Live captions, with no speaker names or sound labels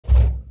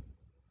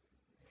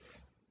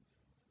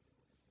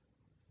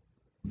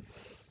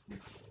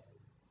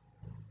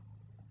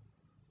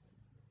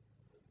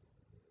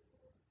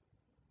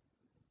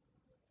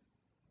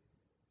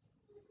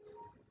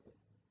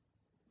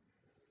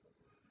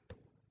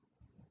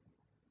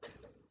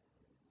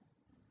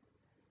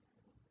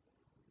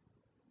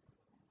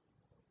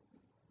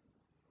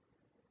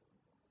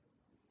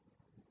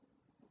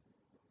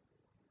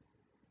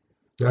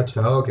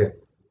अच्छा, okay.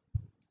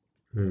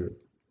 Hmm.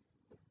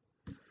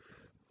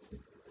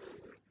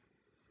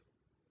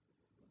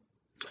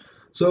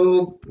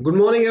 So, good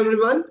morning,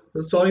 everyone.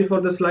 Sorry for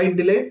the slight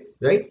delay,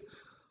 right?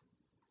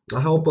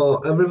 I hope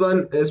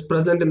everyone is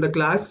present in the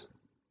class.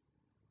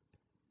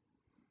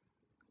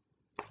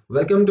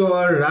 Welcome to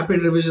our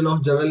rapid revision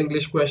of general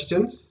English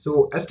questions.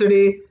 So,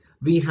 yesterday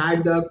we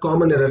had the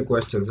common error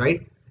questions,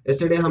 right?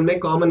 Yesterday हमने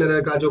common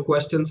error का जो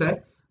questions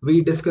है,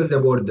 we discussed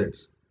about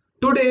this.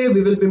 Today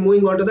we will be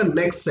moving on to the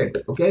next set,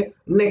 okay?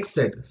 Next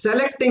set,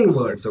 selecting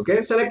words,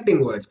 okay?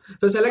 Selecting words.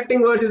 So,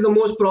 selecting words is the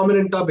most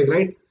prominent topic,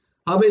 right?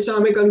 हमेशा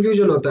हमें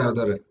confusion होता है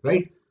उधर,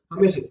 right?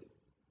 हमेशा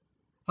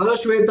Hello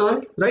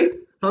Shwetank, right?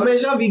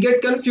 हमेशा we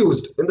get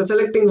confused in the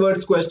selecting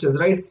words questions,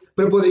 right?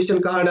 Preposition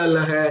कहाँ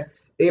डालना है,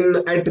 in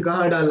at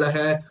कहाँ डालना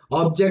है,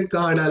 object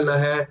कहाँ डालना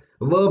है,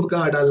 verb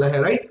कहाँ डालना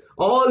है, right?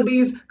 All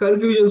these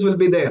confusions will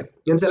be there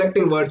in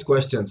selecting words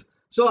questions.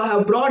 So I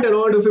have brought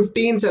around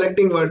 15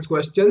 selecting words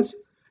questions.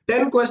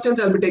 10 questions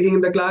I'll be taking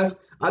in the class.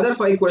 Other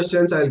 5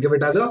 questions I'll give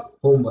it as a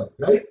homework,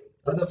 right?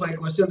 Other 5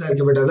 questions I'll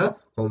give it as a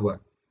homework.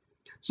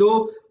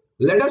 So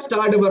let us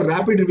start our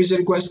rapid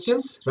revision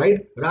questions,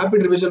 right?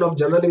 Rapid revision of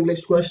general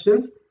English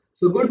questions.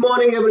 So good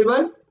morning,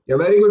 everyone. A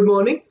very good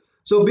morning.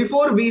 So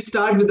before we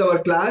start with our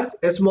class,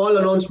 a small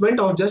announcement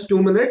of just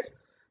 2 minutes.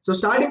 So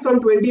starting from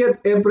 20th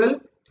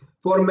April,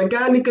 for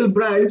mechanical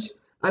branch,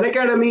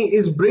 Unacademy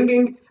is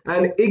bringing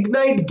an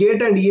Ignite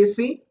Gate and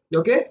ESC,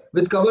 okay,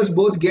 which covers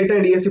both Gate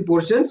and ESC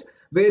portions,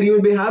 where you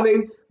will be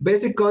having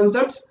basic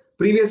concepts,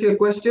 previous year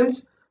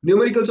questions,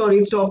 numericals on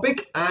each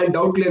topic, and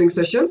doubt clearing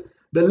session.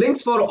 The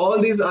links for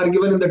all these are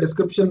given in the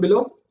description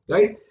below,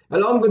 right?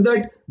 Along with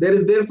that, there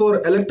is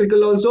therefore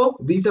electrical also.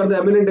 These are the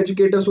eminent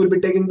educators who will be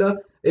taking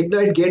the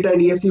Ignite Gate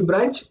and ESC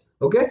branch,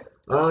 okay?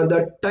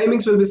 The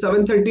timings will be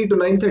 7:30 to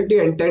 9:30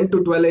 and 10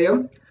 to 12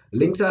 a.m.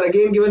 Links are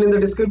again given in the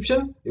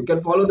description. You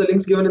can follow the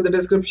links given in the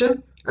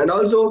description. And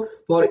also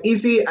for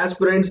EC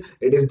aspirants,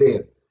 it is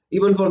there.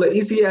 Even for the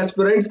EC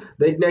aspirants,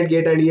 the Ignite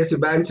Gate and ESC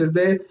branch is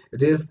there.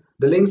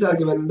 The links are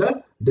given in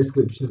the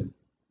description.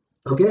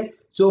 Okay,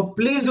 so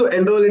please do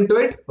enroll into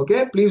it.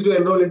 Okay, please do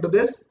enroll into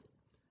this.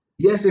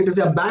 Yes, it is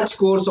a batch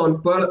course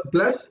on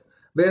Plus,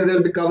 where they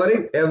will be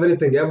covering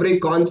everything, every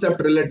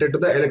concept related to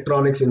the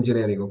electronics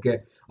engineering, okay,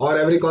 or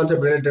every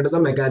concept related to the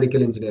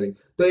mechanical engineering.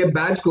 So a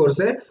batch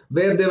course hai,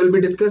 where they will be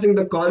discussing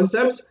the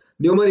concepts,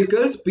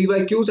 numericals,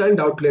 PYQs and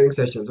doubt clearing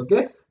sessions,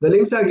 okay. The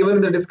links are given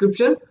in the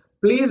description.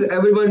 Please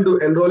everyone do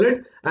enroll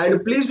it,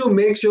 and please do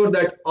make sure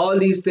that all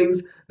these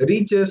things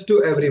reaches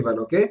to everyone,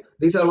 okay.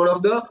 These are one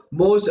of the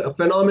most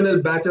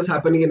phenomenal batches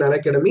happening in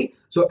Unacademy,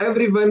 so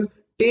everyone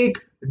take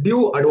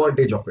due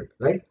advantage of it,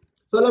 right?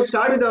 So let's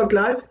start with our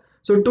class.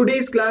 So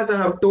today's class I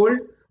have told,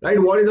 right,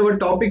 what is our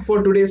topic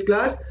for today's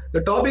class?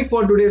 The topic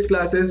for today's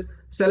class is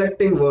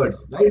selecting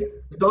words, right?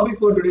 The topic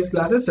for today's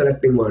class is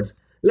selecting words.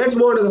 Let's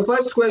move on to the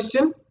first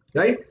question,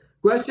 right?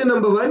 Question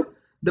number 1.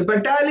 The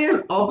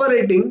battalion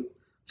operating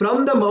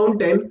from the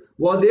mountain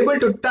was able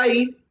to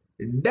tie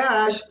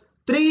dash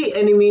 3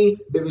 enemy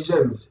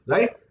divisions,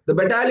 right? The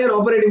battalion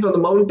operating from the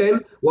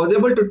mountain was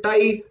able to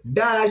tie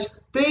dash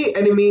 3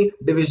 enemy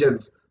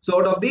divisions. So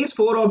out of these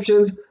 4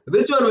 options,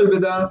 which one will be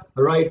the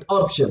right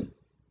option?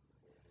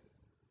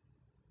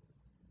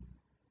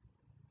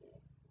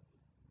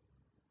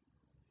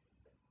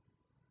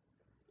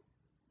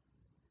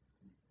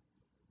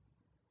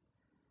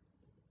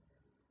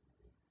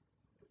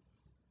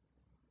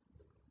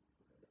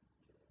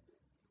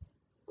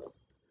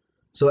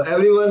 So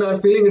everyone are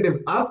feeling it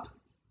is up.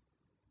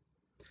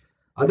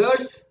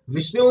 Others,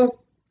 Vishnu,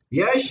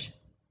 Yash.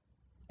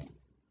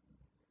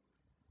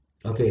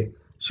 Okay,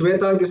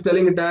 Shwetank is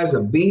telling it as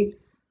a B.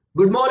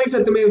 Good morning,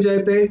 Satyamev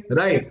Jayate.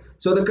 Right.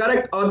 So the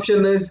correct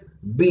option is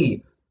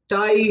B.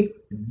 Tie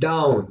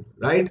down.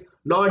 Right.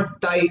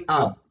 Not tie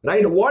up.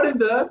 Right. What is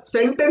the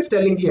sentence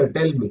telling here?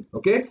 Tell me.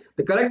 Okay.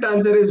 The correct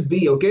answer is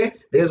B. Okay.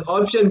 It is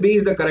option B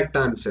is the correct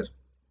answer.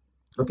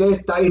 Okay.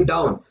 Tie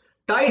down.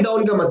 Tie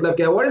down का मतलब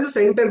क्या है? What is the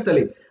sentence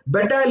telling?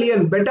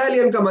 Battalion.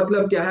 Battalion का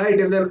मतलब क्या है? It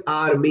is an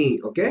army.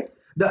 Okay.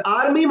 The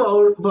army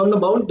from the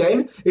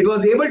mountain, it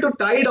was able to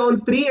tie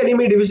down 3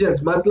 enemy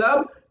divisions.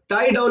 मतलब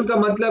tie down का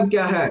मतलब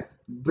क्या है?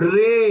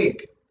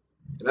 Break,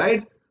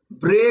 right?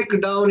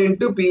 Break down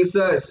into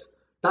pieces.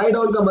 Tie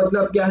down का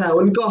मतलब क्या है?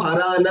 उनको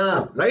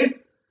हराना, right?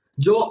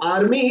 जो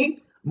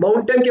आर्मी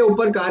माउंटेन के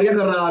ऊपर कार्य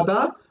कर रहा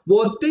था,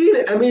 वो 3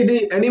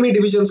 एनिमी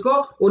डिविजन्स को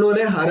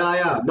उन्होंने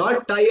हराया.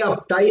 Not tie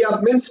up. Tie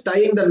up means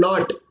tying the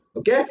knot.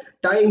 Okay,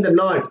 tying the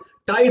knot.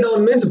 Tie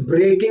down means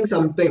breaking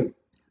something.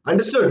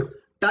 Understood?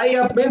 Tie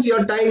up means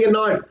you're tying a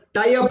knot.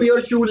 Tie up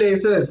your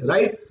shoelaces,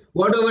 right?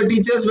 What our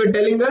teachers were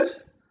telling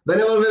us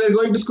whenever we were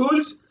going to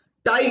schools.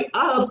 Tie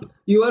up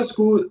your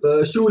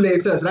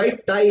shoelaces,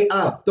 right? Tie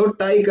up, so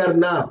tie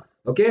karna.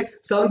 Okay,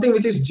 something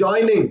which is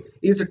joining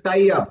is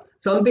tie up,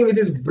 something which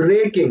is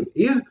breaking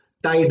is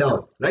tie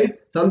down, right?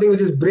 Something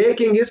which is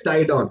breaking is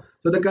tie down.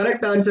 So the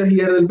correct answer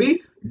here will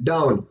be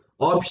down.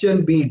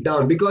 Option B,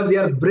 down, because they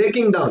are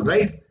breaking down,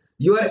 right?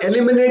 You are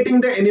eliminating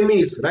the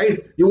enemies, right?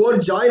 You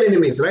won't join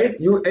enemies, right?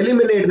 You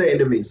eliminate the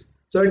enemies,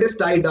 so it is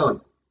tie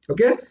down.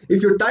 Okay,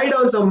 if you tie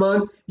down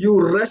someone, you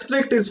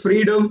restrict his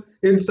freedom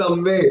in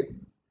some way.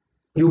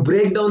 You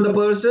break down the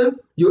person,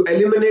 you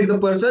eliminate the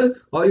person,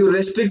 or you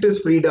restrict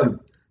his freedom.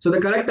 So the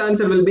correct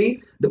answer will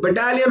be the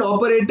battalion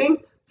operating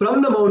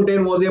from the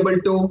mountain was able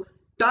to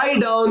tie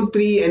down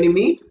 3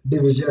 enemy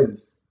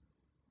divisions.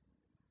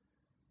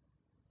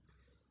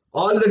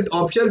 All the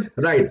options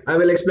right. I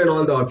will explain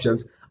all the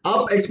options.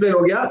 Up explain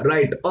ho gaya,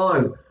 right.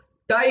 On,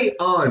 tie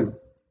on.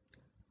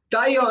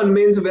 Tie on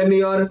means when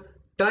you are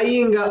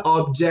tying a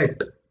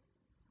object.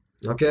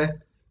 Okay,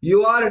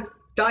 you are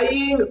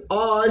tying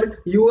on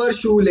your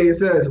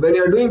shoelaces when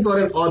you are doing for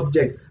an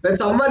object. When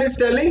someone is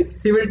telling,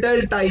 he will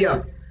tell tie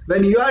up.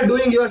 When you are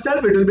doing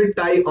yourself, it will be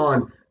tie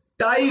on.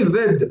 Tie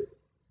with,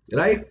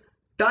 right?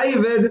 Tie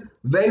with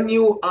when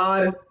you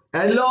are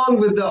along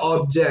with the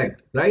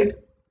object, right?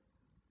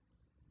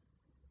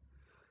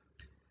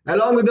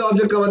 Along with the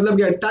object का मतलब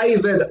क्या है? Tie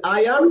with.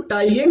 I am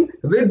tying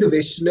with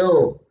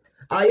Vishnu.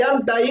 I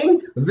am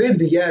tying with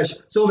Yash.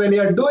 So when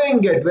you are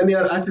doing it, when you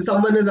are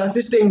someone is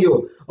assisting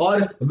you, or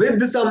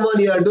with someone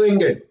you are doing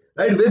it,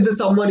 right? With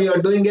someone you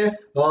are doing a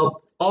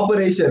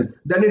operation,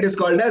 then it is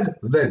called as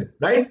with,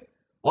 right?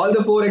 All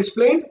the 4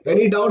 explained.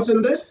 Any doubts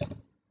in this?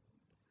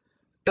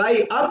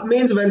 Tie up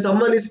means when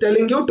someone is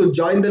telling you to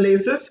join the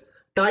laces.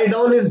 Tie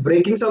down is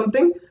breaking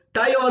something.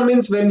 Tie on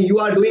means when you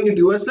are doing it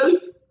yourself,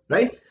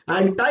 right?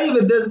 And tie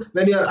with this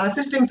when you are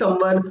assisting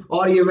someone,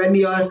 or when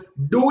you are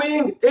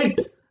doing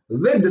it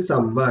with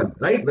someone,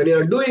 right? When you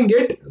are doing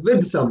it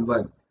with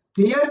someone.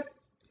 Clear?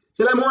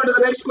 Shall I move on to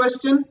the next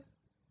question?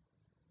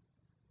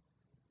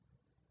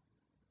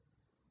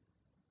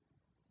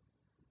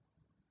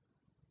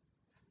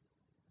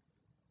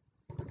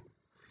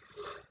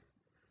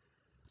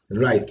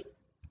 Right.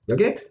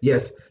 Okay.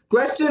 Yes.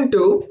 Question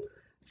 2.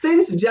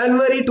 Since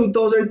January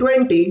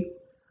 2020,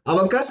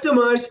 our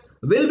customers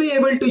will be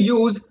able to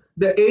use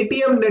the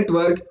ATM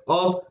network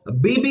of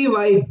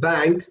BBY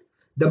Bank,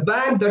 the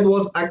bank that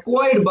was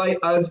acquired by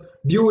us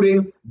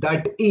during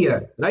that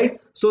year, right?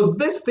 So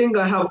this thing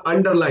I have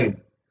underlined,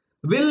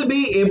 will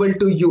be able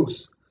to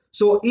use.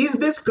 So is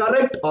this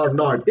correct or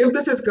not? If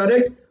this is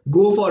correct,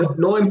 go for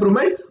no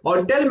improvement,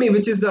 or tell me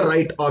which is the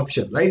right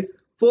option, right?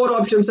 4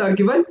 options are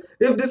given.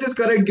 If this is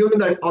correct, give me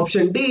that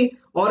option D,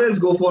 or else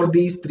go for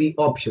these 3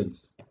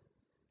 options.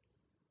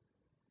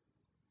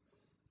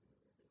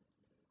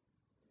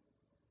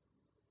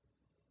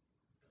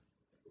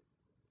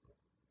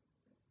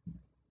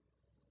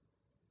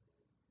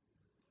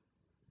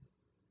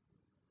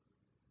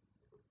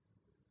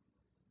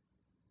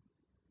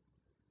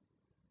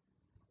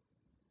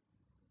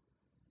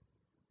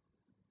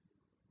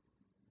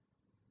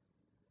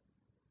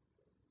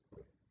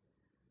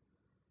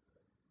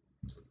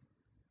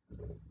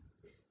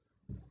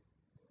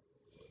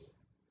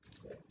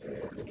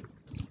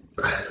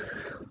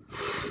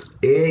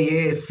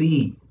 A,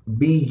 C,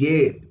 B,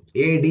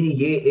 A,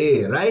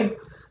 D, A, right?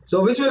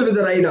 So which will be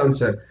the right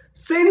answer?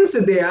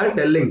 Since they are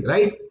telling,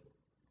 right?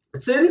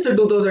 Since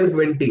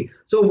 2020.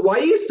 So why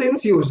is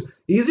since used?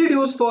 Is it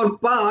used for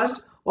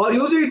past or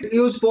is it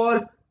used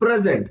for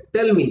present?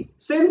 Tell me.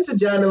 Since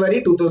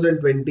January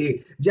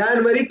 2020.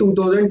 January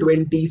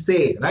 2020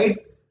 से, right?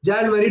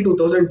 January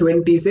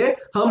 2020 से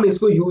हम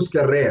इसको use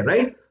कर रहे हैं,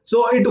 right?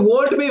 So it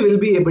won't be will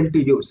be able to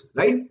use,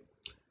 right?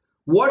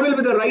 What will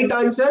be the right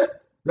answer?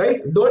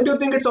 Right? Don't you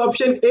think it's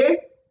option A?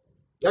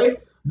 Right?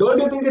 Don't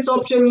you think it's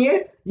option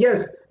A?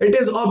 Yes, it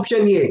is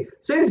option A.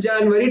 Since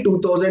January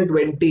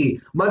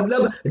 2020,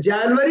 मतलब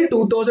January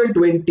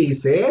 2020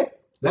 से,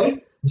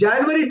 right?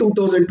 January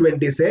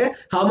 2020 से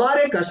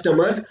हमारे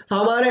customers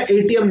हमारे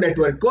ATM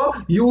network को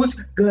use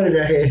कर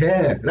रहे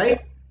हैं, right?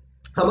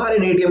 हमारे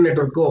ATM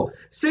network को.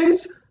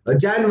 Since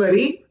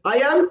January, I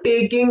am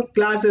taking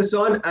classes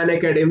on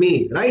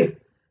Unacademy, right?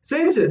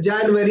 Since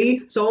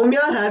January,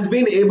 Soumya has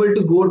been able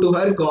to go to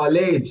her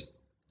college,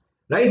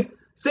 right?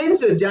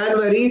 Since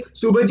January,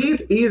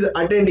 Subhajit is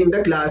attending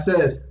the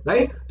classes,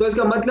 right? तो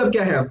इसका मतलब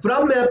क्या है?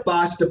 From a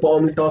past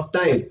point of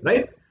time,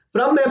 right?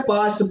 From a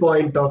past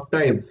point of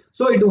time.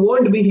 So it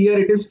won't be here,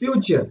 it is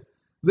future.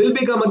 Will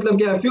be का मतलब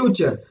क्या है?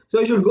 Future. So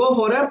you should go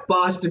for a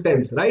past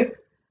tense, right?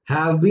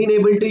 Have been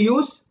able to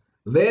use.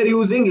 Where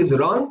using is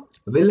wrong.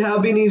 Will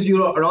have been is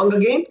wrong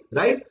again,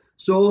 right?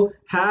 So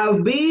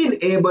have been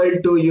able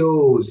to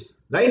use,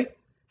 right?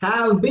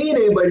 Have been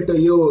able to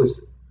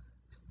use.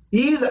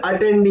 Is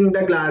attending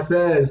the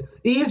classes,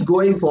 is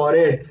going for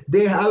it.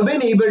 They have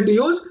been able to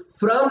use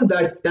from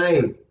that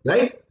time,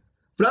 right?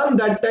 From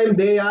that time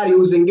they are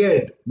using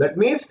it. That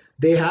means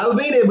they have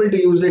been able to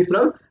use it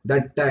from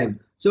that time.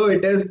 So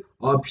it is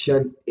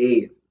option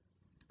A,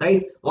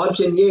 right?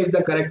 Option A is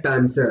the correct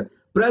answer.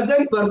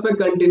 Present perfect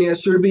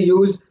continuous should be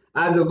used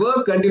as the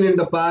verb continued in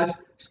the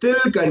past still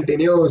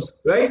continues,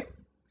 right?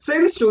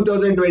 Since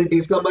 2020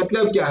 इसका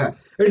मतलब क्या है?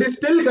 It is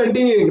still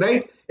continuing,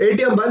 right?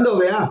 ATM बंद हो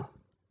गया?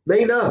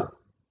 नहीं ना,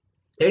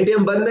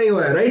 ATM बंद नहीं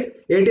हुआ है, right?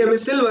 ATM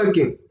is still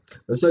working.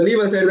 So leave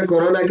aside the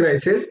corona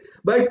crisis,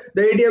 but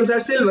the ATMs are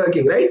still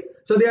working, right?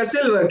 So they are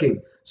still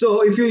working.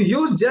 So if you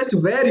use just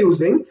were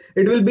using,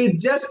 it will be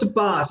just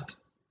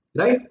past,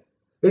 right?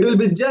 It will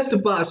be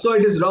just past. So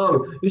it is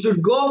wrong. You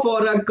should go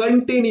for a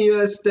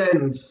continuous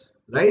tense,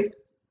 right?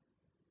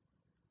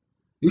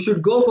 You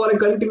should go for a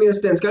continuous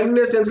tense.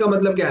 Continuous tense का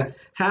मतलब क्या है?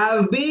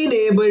 Have been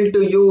able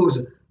to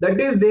use. That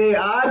is, they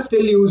are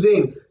still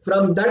using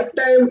from that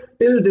time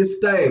till this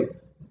time.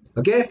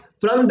 Okay?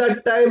 From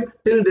that time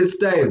till this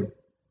time.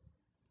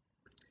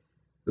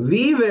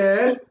 We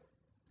were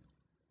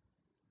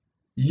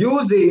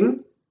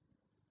using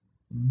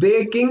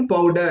baking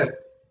powder.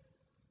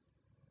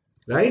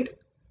 Right?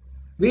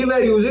 We were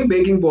using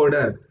baking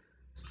powder.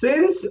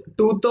 Since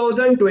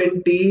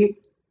 2020,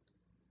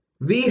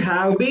 we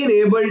have been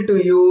able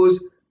to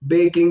use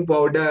baking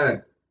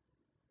powder.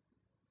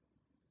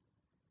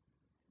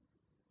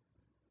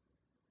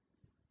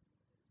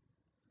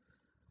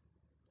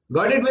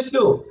 Got it,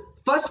 Vishnu?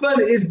 First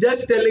one is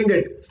just telling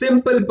it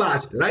simple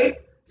past, right?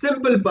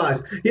 Simple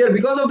past. Here,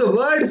 because of the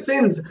word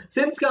since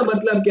का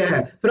मतलब क्या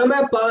है? From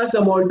a past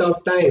amount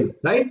of time,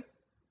 right?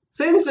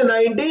 Since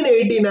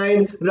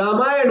 1989,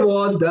 Ramayana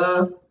was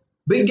the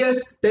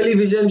biggest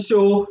television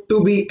show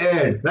to be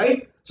aired,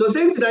 right? So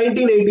since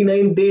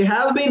 1989, they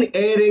have been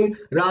airing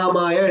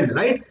Ramayana,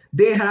 right?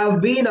 They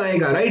have been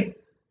आएगा, right?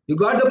 You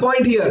got the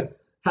point here.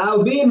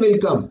 Have been will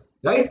come,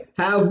 right?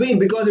 Have been,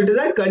 because it is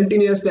a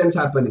continuous tense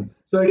happening.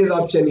 So it is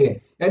option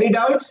A. Any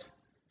doubts?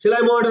 Shall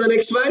I move on to the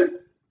next one?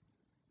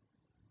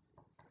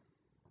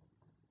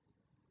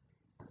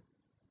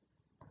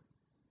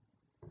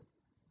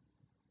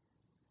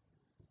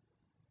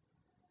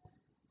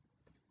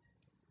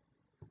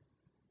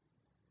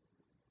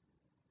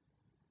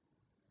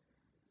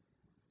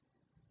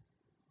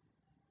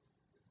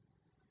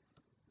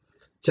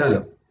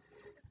 Chalo.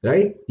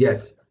 Right?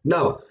 Yes.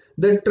 Now,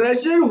 the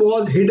treasure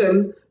was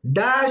hidden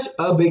dash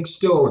a big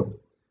stone.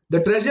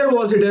 The treasure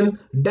was hidden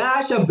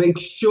dash a big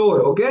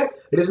shore. Okay?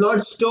 It is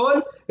not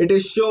stone, it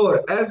is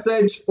shore.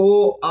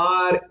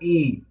 S-H-O-R-E.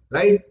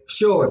 Right?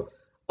 Shore.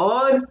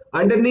 On,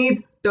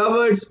 underneath,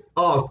 towards,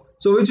 off.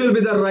 So which will be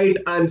the right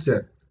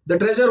answer? The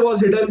treasure was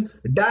hidden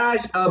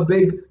dash a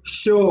big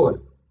shore.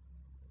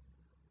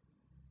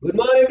 Good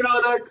morning,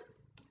 Ronak.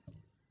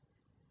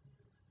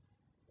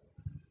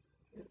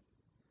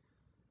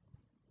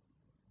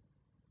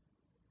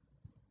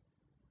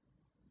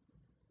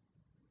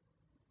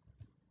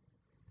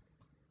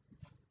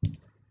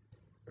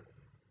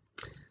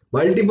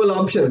 Multiple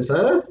options,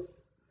 huh?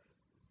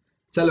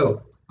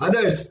 Chalo,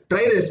 others,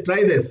 try this,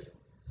 try this.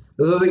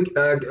 This was a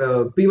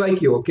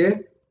PYQ,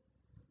 okay?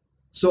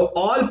 So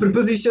all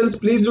prepositions,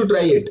 please do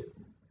try it.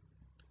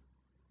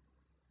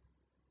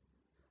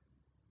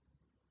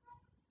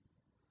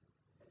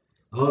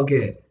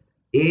 Okay,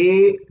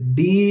 A,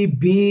 D,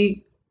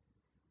 B,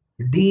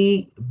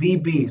 D, B,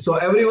 B. So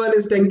everyone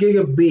is thinking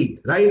of B,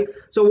 right?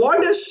 So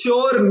what does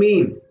shore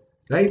mean,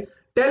 right?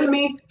 Tell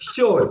me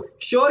shore.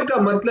 Shore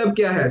का मतलब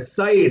क्या है?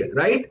 Side,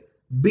 right?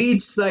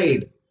 Beach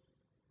side.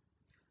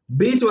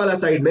 बीच वाला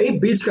side नहीं,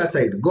 बीच का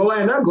side. Goa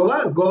है ना,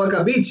 गोवा, गोवा का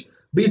बीच,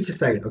 beach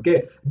side. Okay,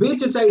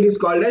 beach side is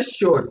called as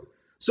शोर.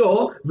 So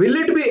will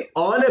it be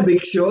on a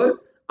big शोर?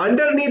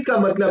 अंडरनीथ का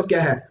मतलब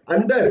क्या है?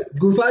 अंदर,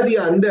 गुफा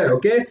दिया अंदर.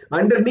 ओके,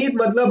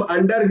 अंडरनीथ मतलब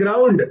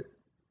underground,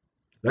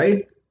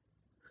 right?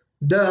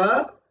 The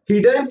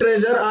hidden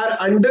treasure are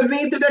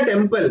underneath the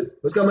temple.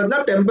 उसका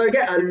मतलब टेम्पल के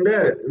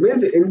अंदर,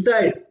 means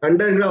inside,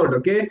 underground.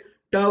 Okay,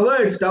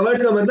 towards,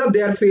 towards का मतलब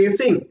they are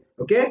facing.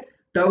 Okay,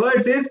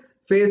 towards is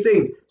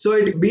facing, so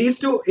it beats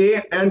to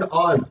A and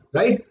on,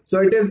 right?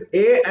 So it is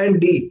A and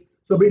D.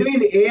 So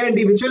between A and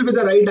D, which will be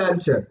the right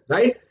answer,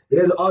 right?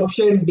 It is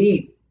option D,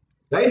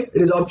 right?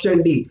 It is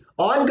option D.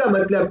 On का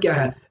मतलब क्या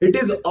है?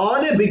 It is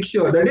on a big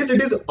shore, that is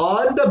it is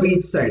on the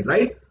beach side,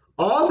 right?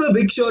 Off a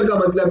big shore का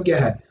मतलब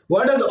क्या है?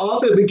 What does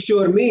off a big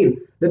shore mean?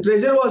 The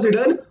treasure was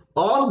hidden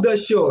off the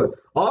shore.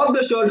 Off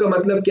the shore का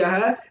मतलब क्या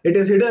है?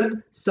 It is hidden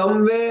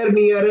somewhere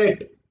near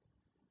it.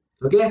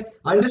 Okay,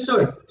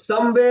 understood?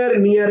 Somewhere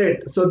near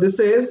it. So this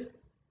is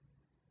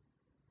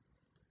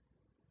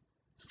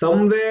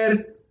somewhere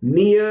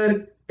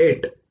near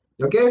it.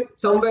 Okay,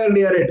 somewhere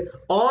near it.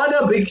 On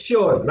a big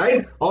shore,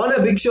 right? On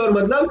a big shore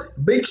मतलब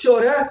big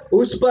shore है,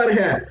 उस पर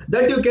है.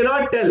 That you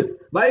cannot tell.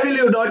 Why will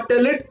you not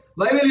tell it?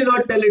 Why will you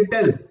not tell it?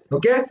 Tell.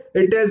 Okay,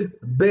 it is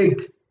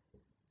big,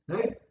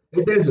 right?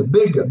 It is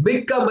big.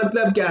 Big का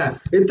मतलब क्या है?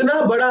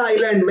 इतना बड़ा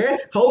island में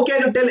how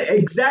can you tell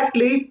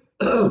exactly?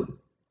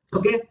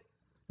 Okay.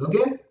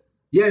 Okay,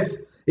 yes,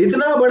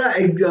 इतना बड़ा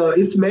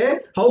इसमें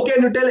how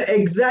can you tell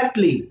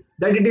exactly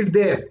that it is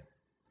there,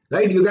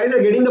 right? You guys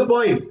are getting the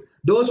point.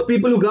 Those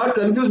people who got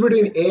confused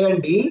between A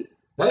and D,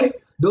 right?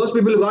 Those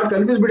people who got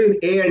confused between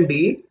A and D,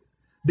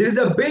 there is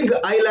a big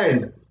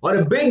island or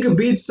a big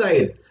beach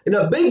side. In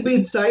a big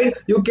beach side,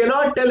 you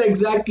cannot tell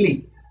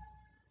exactly,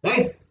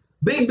 right?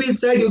 Big beach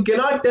side you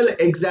cannot tell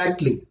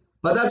exactly.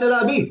 पता चला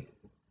अभी?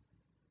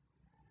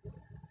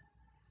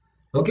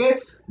 Okay,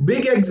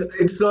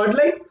 it's not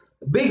like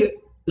big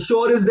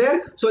shore is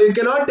there, so you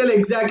cannot tell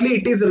exactly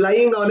it is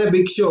lying on a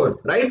big shore,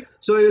 right?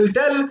 So you will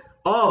tell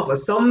of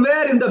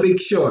somewhere in the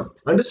big shore.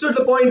 Understood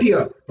the point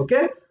here?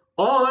 Okay,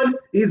 on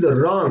is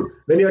wrong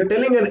when you are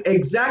telling an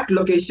exact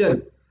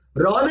location.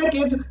 Ronak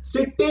is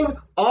sitting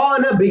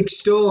on a big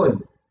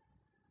stone.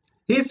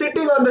 He is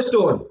sitting on the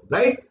stone,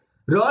 right?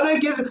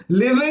 Ronak is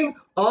living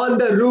on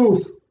the roof,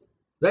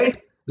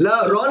 right?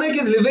 Ronak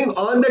is living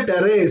on the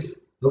terrace.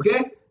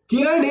 Okay,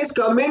 Kiran is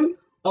coming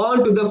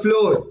onto the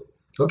floor.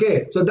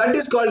 Okay, so that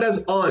is called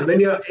as on when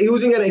you are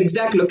using an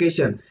exact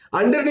location.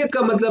 Underneath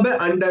का मतलब है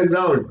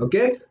underground.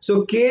 Okay,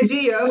 so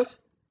KGF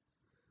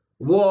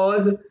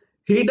was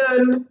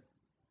hidden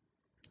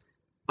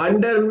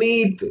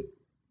underneath.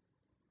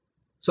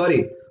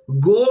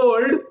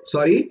 Gold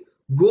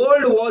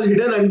was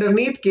hidden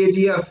underneath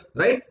KGF,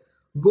 right?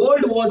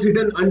 Gold was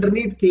hidden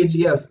underneath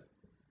KGF.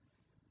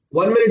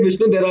 1 minute,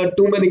 Vishnu. There are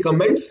too many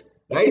comments,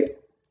 right?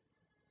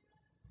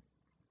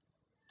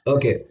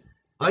 Okay.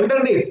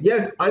 Underneath,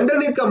 yes.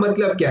 Underneath का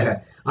मतलब क्या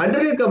है?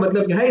 Underneath का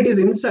मतलब क्या है? It is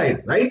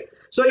inside, right?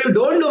 So you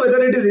don't know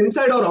whether it is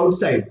inside or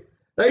outside,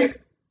 right?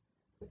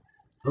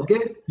 Okay.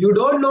 You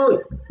don't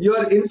know you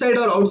are inside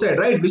or outside,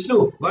 right?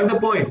 Vishnu, what's the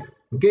point?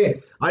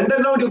 Okay.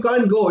 Underground you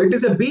can't go. It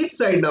is a beach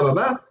side now,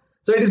 Baba.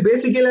 So it is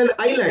basically an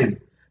island.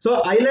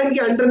 So island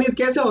के underneath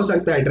कैसे हो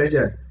सकता है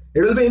treasure?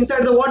 It will be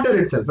inside the water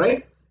itself,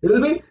 right? It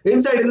will be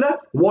inside in the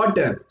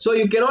water. So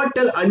you cannot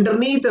tell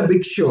underneath a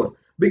big shore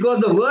because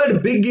the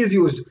word big is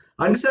used.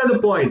 Understand the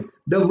point?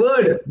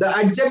 The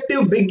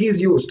adjective big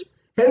is used.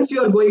 Hence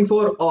you are going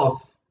for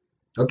off.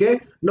 Okay?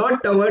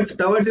 Not towards.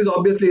 Towards is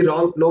obviously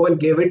wrong. No one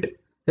gave it.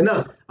 है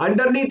ना?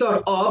 Underneath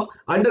or off,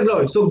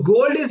 underground. So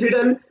gold is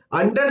hidden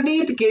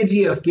underneath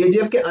KGF.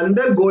 KGF के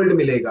अंदर gold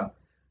मिलेगा.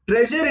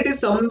 Treasure, it is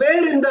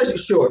somewhere in the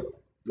shore.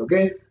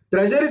 Okay?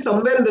 Treasure is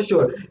somewhere in the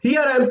shore.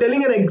 Here I am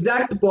telling an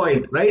exact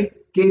point, right?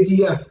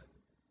 KGF,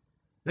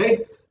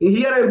 right?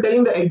 Here I am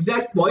telling the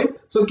exact point,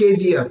 so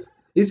KGF.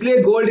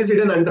 इसलिए gold is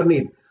hidden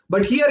underneath.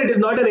 But here it is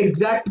not an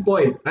exact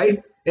point,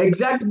 right?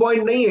 Exact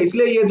point नहीं है,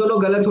 इसलिए ये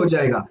दोनों गलत हो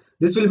जाएगा.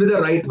 This will be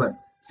the right one.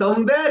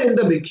 Somewhere in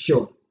the big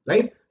shore,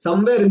 right?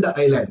 Somewhere in the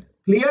island.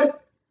 Clear?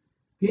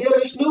 Clear,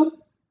 Vishnu?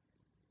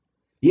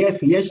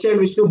 Yes, Yash and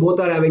Vishnu both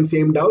are having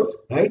same doubts,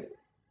 right?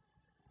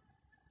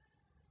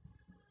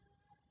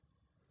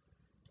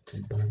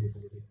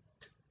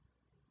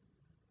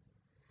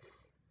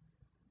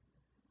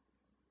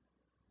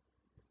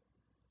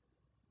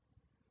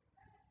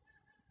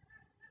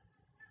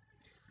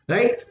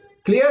 Right?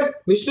 Clear,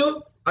 Vishnu?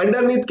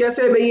 Underneath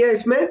कैसे नहीं है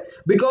इसमें?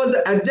 Because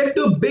the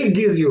adjective big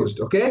is used.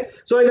 Okay?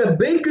 So in a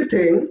big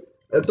thing,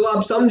 तो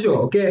आप समझो.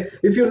 Okay?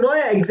 If you know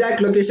an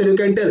exact location, you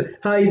can tell.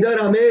 हाँ इधर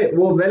हमें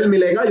वो well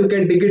मिलेगा. You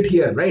can dig it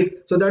here, right?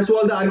 So that's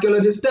what the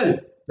archaeologists tell,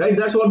 right?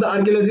 That's what the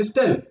archaeologists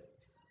tell.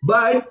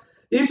 But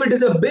if it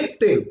is a big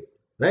thing,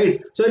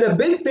 right? So in a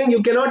big thing,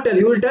 you cannot tell.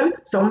 You will tell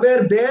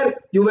somewhere there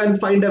you can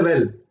find a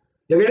well.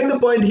 You're getting the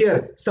point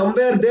here.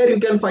 Somewhere there you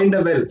can find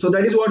a well. So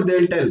that is what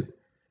they'll tell.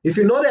 If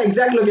you know the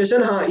exact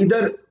location, हाँ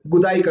इधर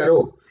गुदाई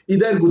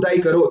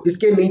करो,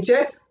 इसके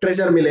नीचे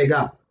treasure मिलेगा,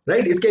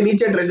 right? इसके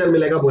नीचे treasure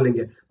मिलेगा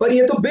बोलेंगे. पर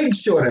ये तो बिग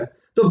शोर है,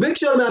 तो बिग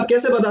शोर में आप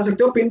कैसे बता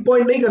सकते हो? पिन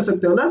पॉइंट नहीं कर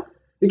सकते हो ना.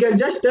 यू कैन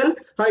जस्ट टेल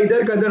हाँ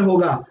इधर कदर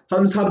होगा,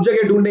 हम सब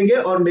जगह ढूंढेंगे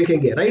और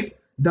देखेंगे, राइट?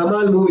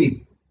 Dhamaal movie.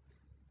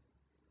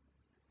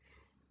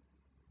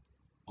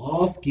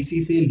 ऑफ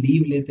किसी से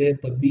लीव लेते हैं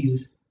तब भी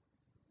यूज.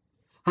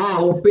 हाँ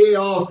वो पे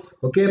ऑफ.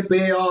 ओके,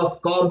 पे of,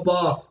 comp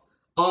off,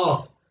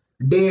 of,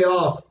 day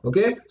off.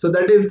 Okay, so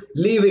that is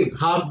leaving,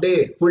 half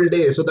day, full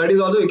day. So that is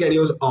also you can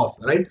use off,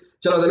 right?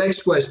 Chalo, the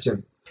next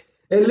question.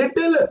 A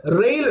little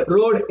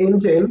railroad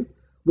engine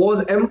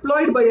was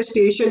employed by a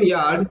station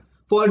yard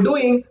for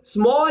doing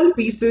small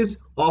pieces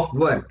of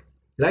work,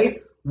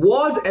 right?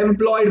 Was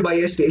employed by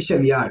a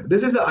station yard.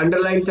 This is the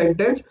underlined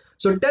sentence.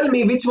 So tell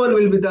me which one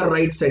will be the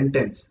right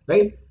sentence,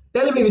 right?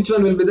 Tell me which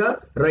one will be the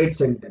right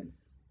sentence.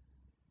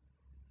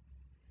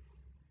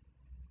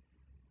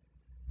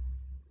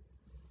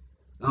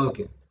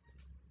 Okay.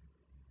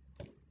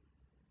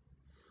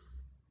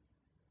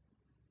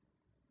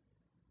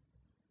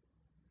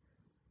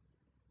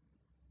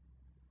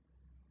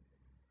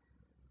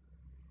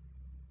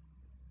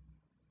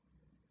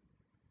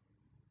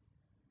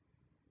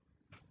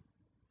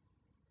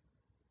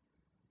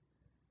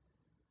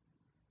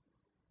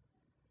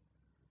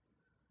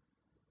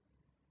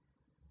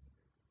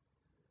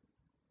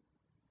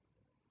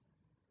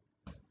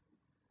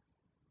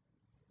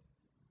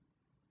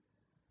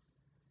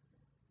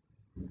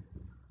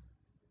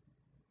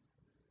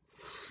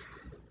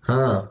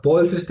 हाँ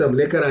पोल system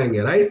लेकर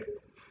आएंगे, right?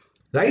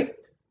 Right.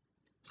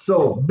 So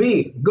be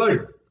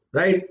good,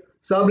 right?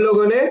 सब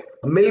लोगों ने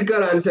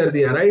मिलकर answer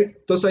दिया, right?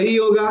 तो सही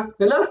होगा,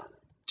 है ना?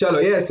 चलो,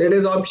 yes it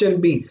is option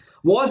B.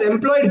 Was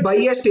employed by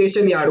a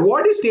station yard.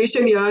 What is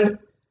station yard?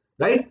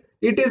 Right?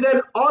 It is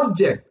an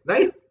object,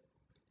 right?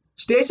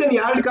 Station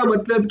yard का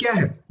मतलब क्या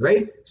है,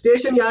 राइट?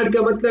 स्टेशन यार्ड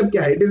का मतलब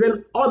क्या है? It is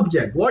an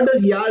object. What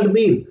does yard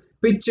mean?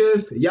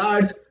 Pitches,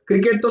 yards.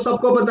 Cricket तो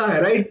सबको पता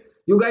है, right?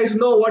 You guys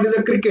know what is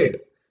a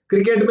cricket.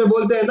 Cricket में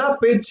बोलते हैं ना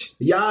pitch,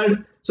 yard.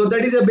 So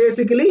that is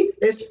basically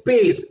a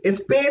space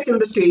in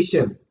the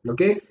station.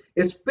 Okay,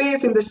 a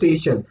space in the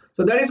station.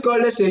 So that is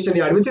called a station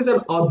yard, which is an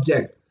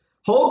object.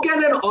 How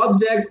can an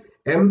object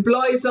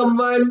employ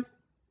someone?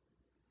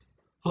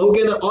 How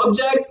can an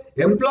object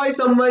employ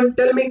someone?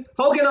 Tell me,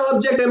 how can an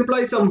object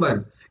employ someone?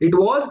 It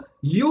was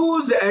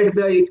used at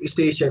the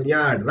station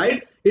yard,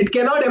 right? It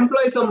cannot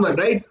employ someone,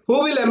 right?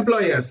 Who will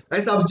employ us?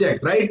 A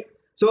subject, right?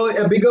 So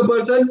a bigger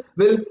person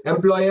will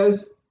employ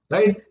us,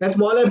 right? A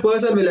smaller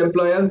person will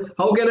employ us.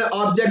 How can an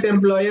object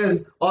employ us?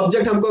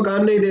 Object हमको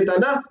काम नहीं देता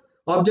ना.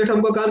 Object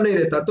हमको काम नहीं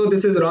देता. So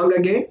this is wrong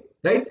again,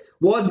 right?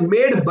 Was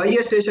made by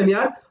a station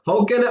yard.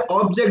 How can an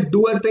object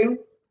do a thing?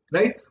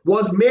 Right?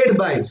 Was made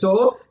by. So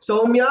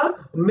Soumya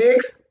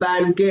makes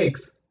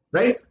pancakes,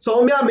 right?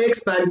 Soumya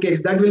makes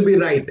pancakes. That will be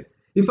right.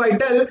 If I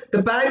tell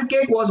the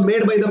pancake was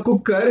made by the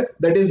cooker,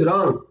 that is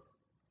wrong,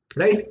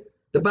 right?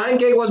 The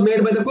pancake was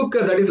made by the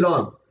cooker, that is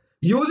wrong.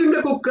 Using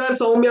the cooker,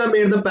 Soumya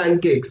made the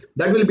pancakes.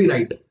 That will be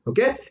right.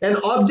 Okay? An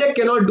object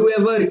cannot do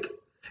a work.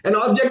 An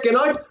object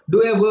cannot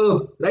do a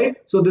verb, right?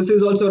 So this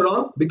is also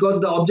wrong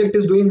because the object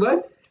is doing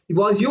work. It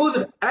was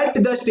used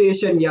at the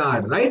station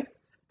yard, right?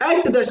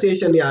 At the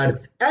station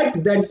yard,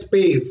 at that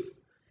space.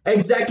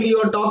 Exactly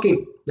you're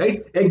talking,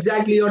 right?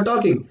 Exactly you're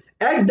talking.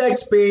 At that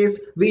space,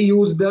 we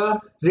use the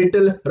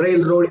little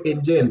railroad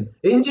engine.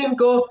 Engine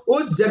को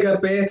उस जगह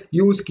पे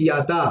use किया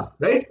था,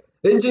 right?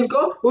 Engine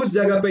को उस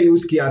जगह पे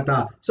यूज किया था.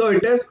 So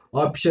it is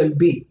option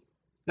B,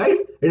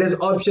 right? It is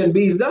option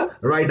B is the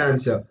right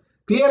answer.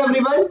 Clear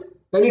everyone?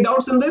 Any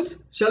doubts in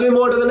this? Shall we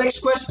move on to the next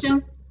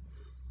question?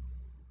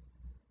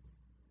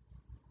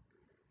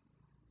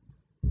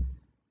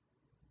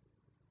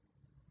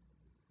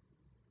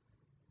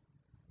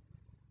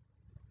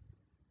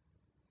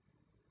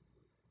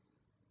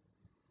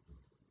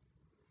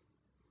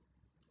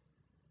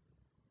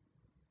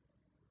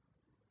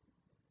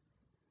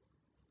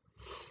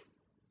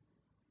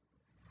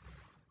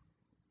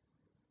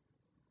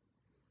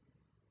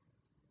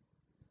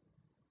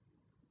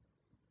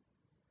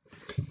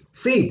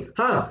 सी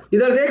हाँ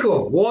इधर देखो,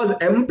 was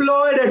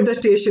employed at the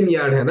station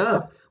yard है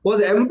ना. was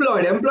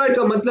employed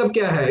का मतलब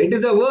क्या है? It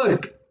is a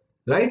work,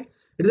 right?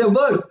 It is a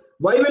work.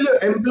 Why will you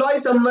employ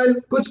someone?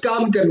 कुछ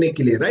काम करने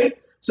के लिए, right?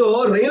 So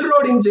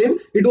railroad engine,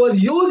 it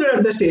was used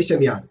at the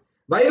station yard.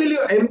 Why will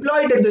you employ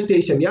it at the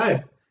station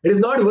yard? It is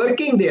not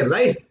working there,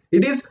 right?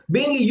 It is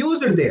being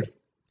used there.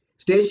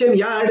 Station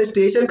yard,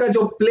 station का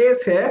जो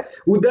place है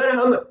उधर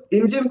हम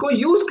engine को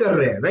use कर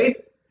रहे हैं,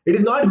 right? It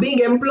is not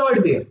being employed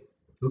there.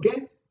 Okay,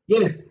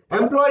 yes,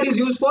 employed is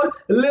used for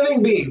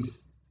living beings.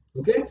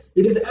 Okay,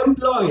 it is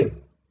employed.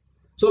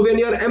 So when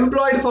you are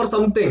employed for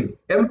something,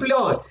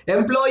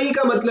 employee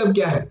का मतलब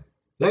क्या है,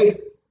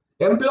 right?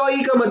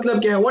 Employee का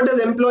मतलब क्या है? What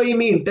does employee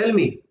mean? Tell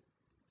me.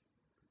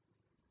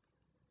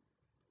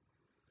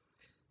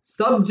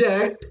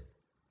 Subject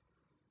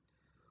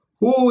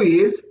who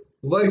is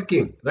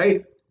working,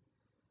 right?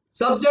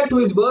 Subject who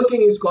is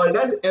working is called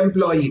as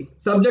employee.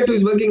 Subject who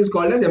is working is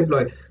called as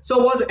employee. So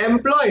was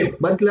employed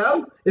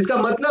मतलब इसका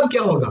मतलब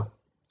क्या होगा?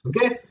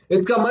 Okay,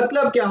 इसका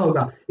मतलब क्या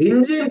होगा?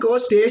 Engine को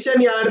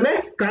स्टेशन यार्ड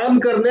में काम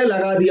करने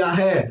लगा दिया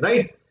है,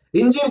 राइट?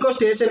 इंजन को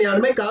स्टेशन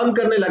यार्ड में काम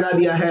करने लगा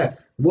दिया है,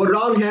 वो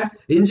रॉन्ग है.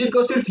 इंजन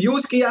को सिर्फ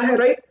यूज किया है,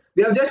 right?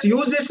 We have just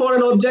used it for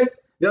an object.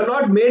 We have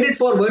not made it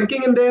for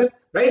working in their,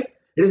 right?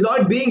 It is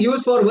not being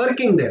used for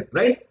working there,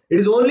 right? It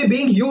is only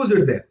being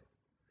used there.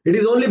 It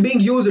is only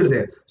being used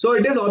there. So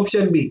it is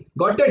option B.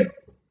 Got it?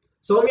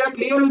 So we are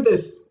clear with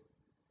this.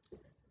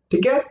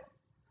 ठीक है?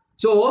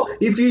 So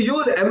if you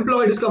use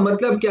employed, इसका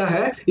मतलब क्या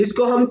है?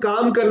 इसको हम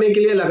काम करने के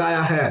लिए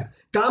लगाया है.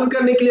 काम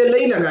करने के लिए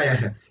नहीं लगाया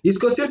है.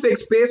 इसको सिर्फ एक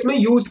स्पेस में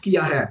यूज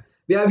किया है.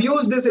 We have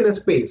used this in a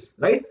space,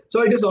 right?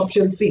 So it is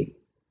option C.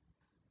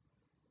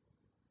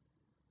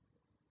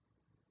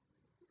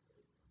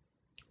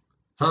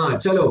 हाँ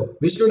चलो,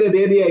 विष्णु ने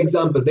दे दिया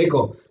एग्जाम्पल. देखो,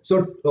 so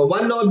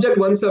one object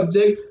one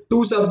subject,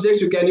 two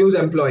subjects you can use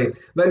employ.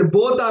 When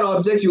both are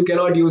objects you can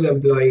not use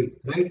employ,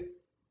 right?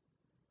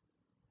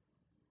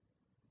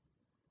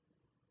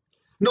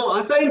 No,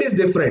 assigned is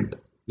different.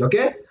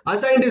 Okay,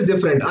 assigned is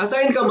different.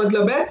 Assigned का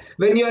मतलब है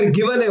when you are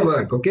given A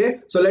work. Okay,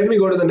 so let me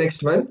go to the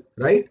next one,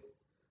 right?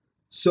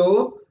 So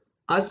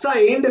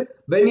assigned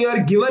when you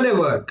are given A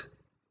work.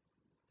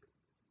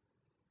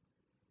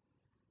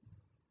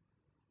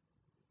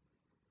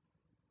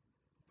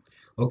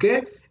 Okay,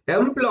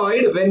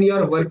 employed when you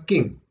are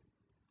working,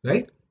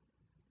 right?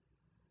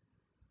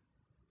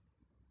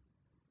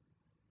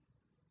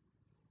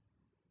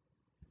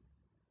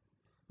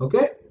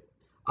 Okay,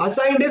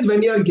 assigned is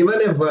when you are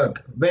given a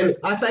work. When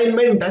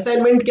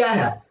assignment क्या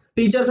है?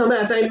 Teachers हमें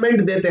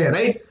assignment देते हैं,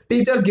 right?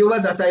 Teachers give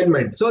us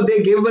assignment, so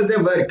they give us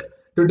a work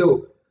to do.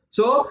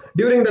 So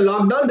during the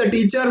lockdown, the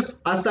teachers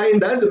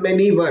assigned us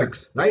many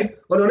works, right?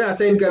 उन्होंने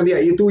assign कर दिया,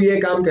 ये तू ये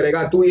काम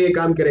करेगा, तू ये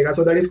काम करेगा.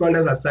 So that is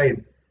called as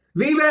assigned.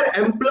 We were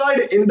employed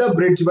in the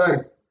bridge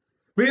work.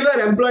 We were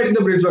employed in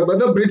the bridge work,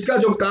 मतलब ब्रिज का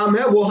जो काम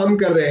है वो हम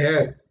कर रहे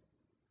हैं,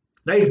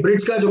 राइट,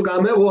 ब्रिज का जो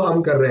काम है वो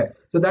हम कर रहे हैं.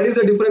 So that is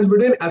the difference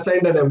between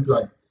assigned and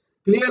employed.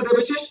 Clear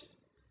देवशिष?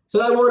 So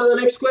I move to the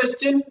next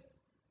question.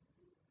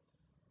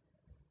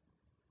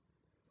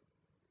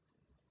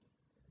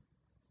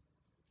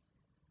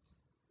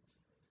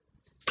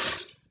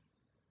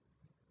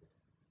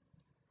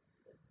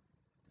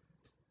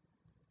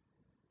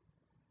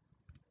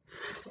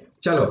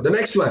 चलो, the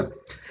next one.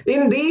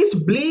 In these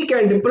bleak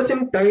and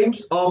depressing times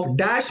of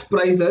dash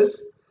prices,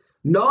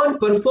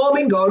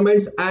 non-performing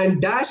governments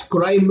and dash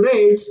crime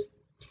rates,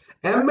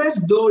 MS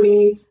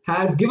Dhoni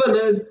has given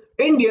us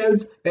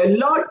Indians a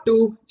lot to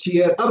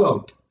cheer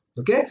about.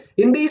 Okay,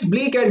 in these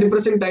bleak and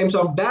depressing times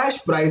of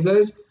dash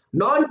prices,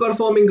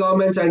 non-performing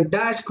governments and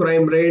dash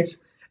crime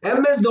rates,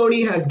 MS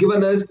Dhoni has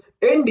given us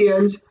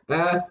Indians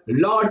a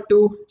lot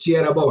to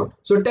cheer about.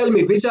 So tell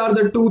me, which are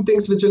the two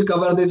things which will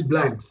cover these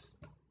blanks?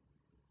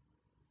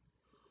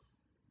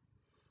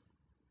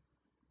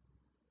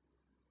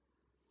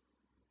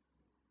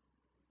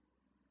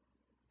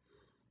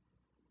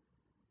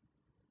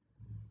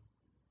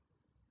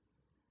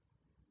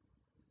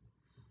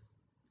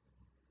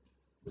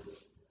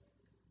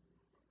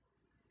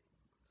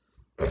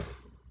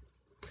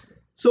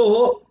 So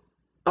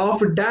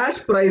of dash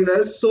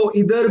prices, so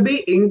इधर भी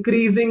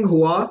increasing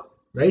हुआ,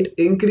 right,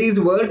 increase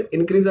word,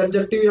 increase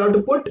adjective you have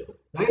to put,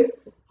 right.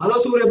 Hello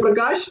Surya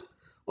Prakash.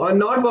 और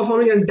not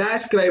performing and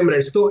dash crime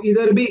rates, तो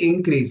इधर भी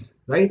increase,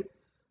 right.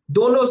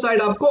 दोनों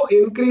side आपको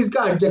increase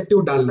का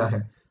adjective डालना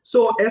है.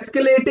 So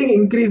escalating,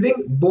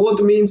 increasing,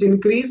 both means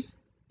increase,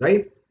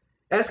 right.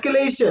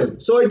 Escalation,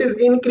 so it is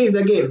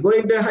increase again,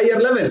 going to a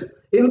higher level.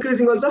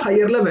 Increasing also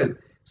higher level.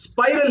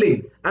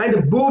 Spiraling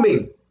and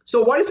booming.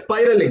 So what is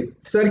spiraling?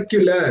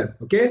 Circular,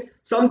 okay,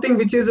 something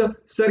which is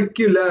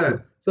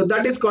circular, so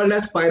that is called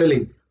as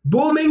spiraling.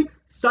 Booming,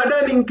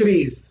 sudden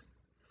increase.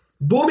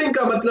 Booming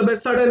का मतलब है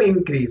sudden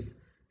increase.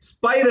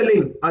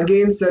 Spiraling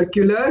again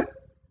circular,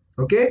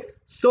 okay.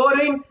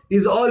 Soaring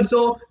is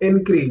also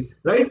increase,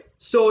 right.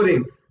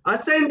 Soaring.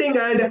 Ascending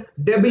and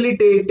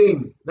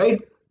debilitating,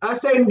 right.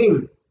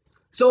 Ascending,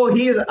 so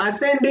he is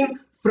ascending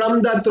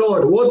from the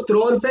throne, वो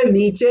throne से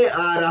नीचे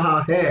आ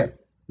रहा है,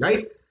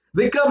 right.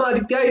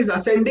 Vikramaditya is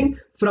ascending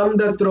from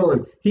the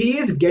throne. He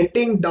is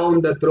getting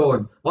down the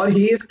throne, or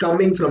he is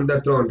coming from the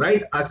throne,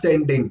 right?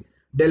 Ascending,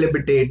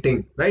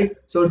 debilitating, right?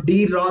 So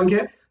D wrong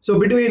here. So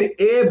between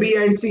A, B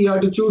and C, you have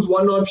to choose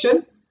one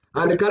option,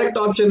 and the correct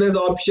option is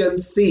option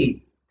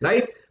C,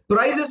 right?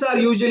 Prices are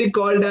usually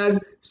called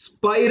as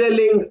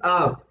spiraling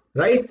up,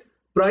 right?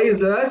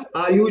 Prices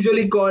are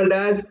usually called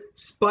as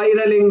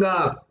spiraling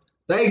up.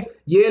 Right,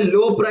 ये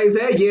low price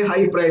है, ये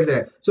high price है.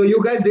 So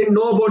you guys didn't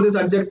know about this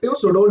adjective,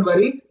 so don't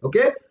worry,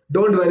 okay?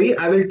 Don't worry,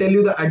 I will tell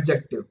you the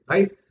adjective,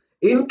 right?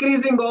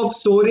 Increasing of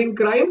soaring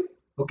crime,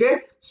 okay?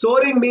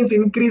 Soaring means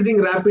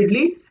increasing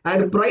rapidly,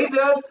 and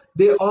prices,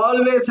 they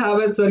always have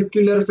a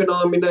circular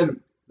phenomenon,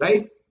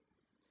 right?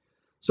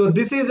 So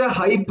this is a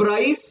high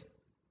price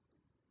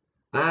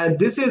and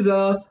this is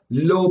a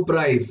low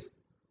price.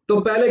 तो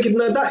पहले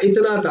कितना था?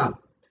 इतना था,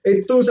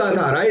 इत्तू सा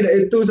था, right?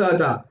 इत्तू सा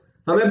था.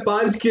 हमें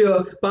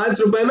 5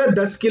 रुपए में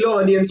 10 किलो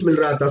अनियंस मिल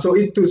रहा था, सो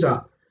इत्तू सा.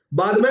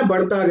 बाद में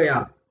बढ़ता गया,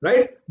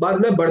 राइट, बाद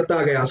में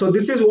बढ़ता गया. So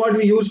this is what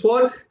we use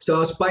for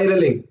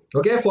spiralling,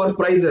 okay, for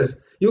prices.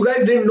 You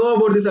guys didn't know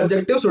about this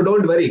adjective, so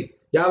don't worry,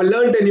 you have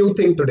learned a new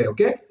thing today,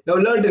 okay? You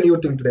have learned a new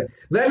thing today.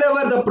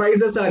 Whenever the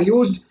prices are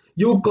used,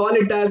 you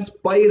call it as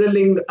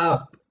spiraling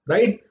up,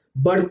 right?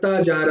 बढ़ता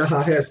जा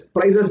रहा है.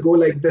 Prices go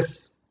like this.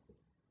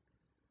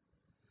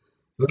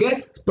 Okay,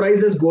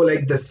 prices go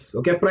like this,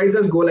 okay,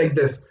 prices go like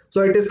this,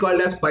 so it is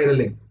called as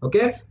spiraling,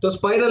 okay. So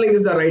spiraling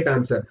is the right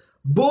answer.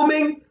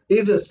 Booming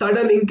is a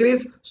sudden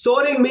increase.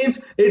 Soaring means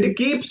it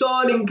keeps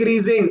on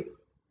increasing,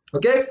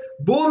 okay.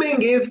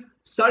 Booming is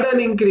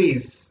sudden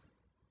increase,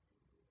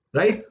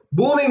 right.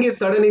 Booming is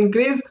sudden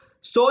increase.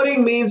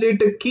 Soaring means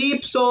it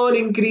keeps on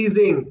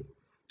increasing,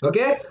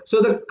 okay.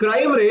 So the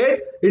crime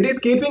rate, it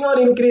is keeping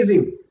on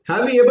increasing.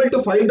 Have we able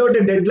to find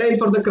out a deadline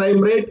for the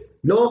crime rate?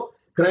 No.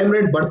 Crime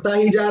rate बढ़ता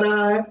ही जा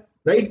रहा है,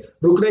 right,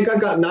 रुकने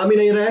का नाम ही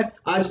नहीं रहा है.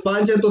 आज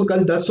 5 है तो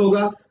कल 10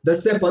 होगा,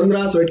 10 से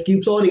 15, so it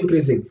keeps on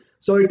increasing.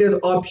 So it is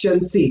option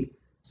C,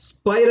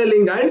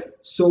 spiralling and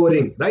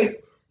सोअरिंग, right.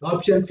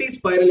 Option C,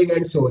 spiralling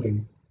and सोअरिंग.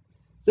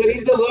 Sir,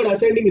 is the word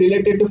ascending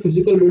related to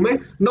physical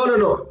movement? No no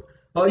no,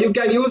 you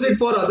can use it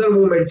for other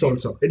movements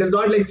also. It is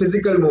not like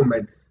physical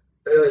movement.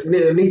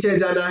 नीचे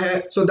जाना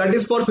है, so that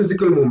is for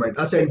physical movement,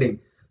 ascending.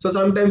 So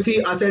sometimes he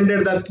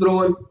ascended the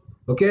throne,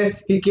 okay,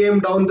 he came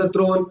down the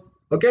throne,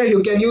 okay, you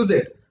can use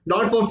it.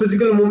 Not for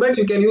physical movements,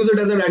 you can use it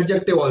as an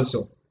adjective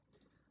also.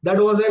 That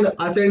was an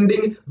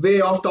ascending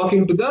way of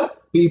talking to the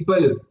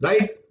people,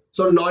 right?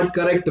 So not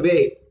correct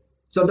way.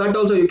 So that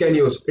also you can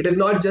use. It is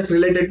not just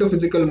related to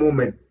physical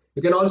movement.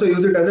 You can also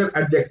use it as an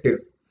adjective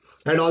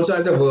and also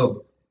as a verb.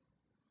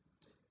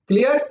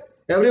 Clear?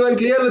 Everyone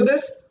clear with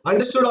this?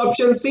 Understood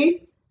option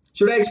C?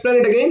 Should I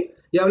explain it again?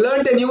 You have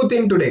learned a new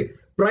thing today.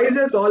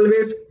 Prices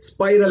always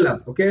spiral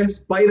up. Okay,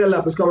 spiral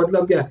up. इसका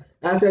मतलब क्या है?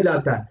 ऐसे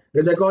जाता है. It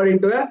is according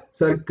to a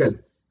circle.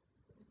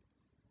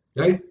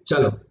 right?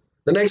 Chalo.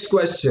 The next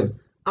question.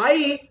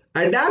 I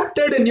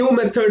adapted a new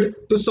method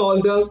to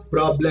solve the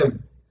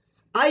problem.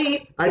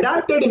 I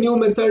adapted a new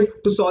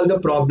method to solve the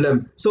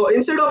problem. So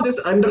instead of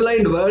this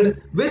underlined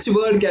word, which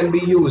word can be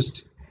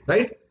used?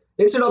 Right?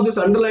 Instead of this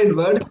underlined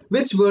word,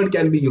 which word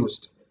can be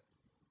used?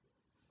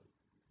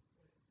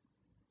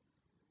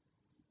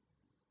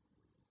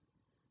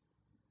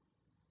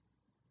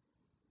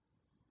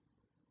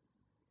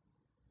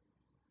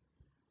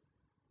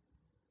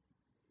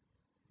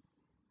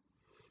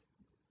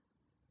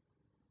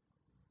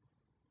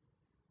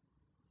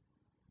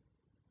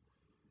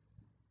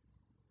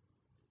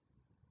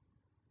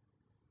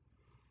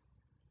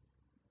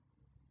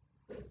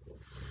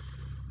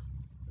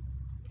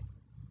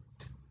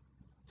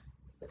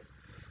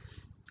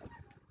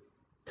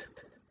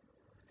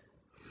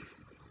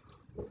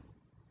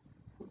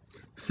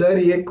 Sir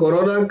ये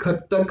corona कब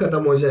तक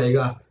खत्म हो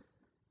जाएगा,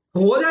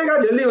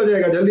 जल्दी हो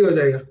जाएगा, जल्दी हो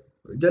जाएगा,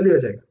 जल्दी हो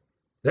जाएगा,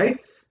 right?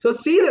 So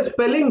see the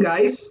spelling,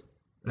 guys,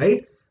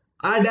 right?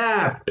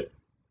 Adapt,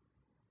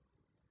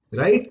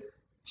 right?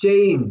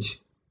 Change,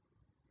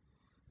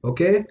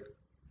 okay?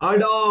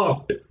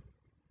 Adopt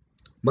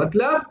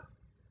मतलब,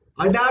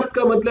 अडेप्ट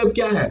का मतलब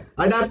क्या है?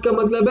 अडेप्ट का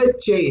मतलब है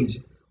change.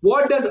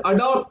 What does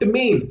adopt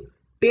mean?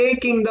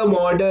 Taking the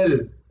model,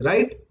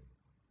 right?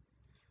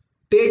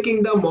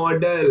 Taking the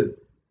model,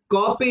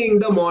 copying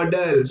the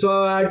model. So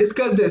I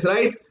discussed this,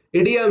 right?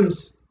 Idioms,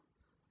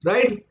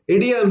 right?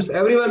 Idioms.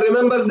 Everyone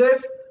remembers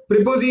this?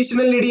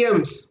 Prepositional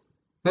idioms,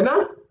 है ना?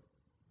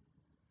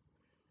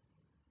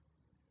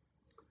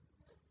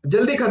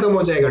 जल्दी खत्म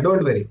हो जाएगा,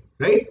 don't worry,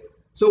 right?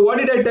 So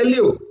what did I tell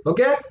you?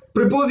 Okay,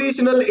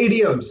 prepositional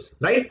idioms,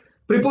 right?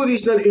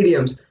 Prepositional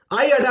idioms.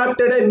 I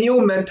adapted a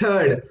new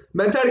method.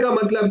 Method का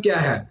मतलब क्या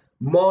है?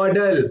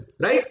 Model,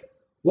 right?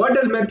 What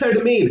does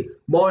method mean?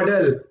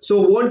 Model.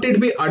 So won't it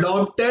be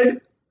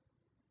adopted?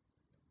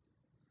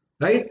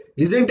 Right?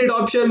 Isn't it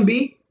option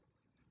B?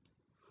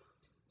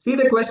 See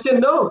the question,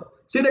 no?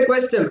 See the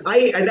question. I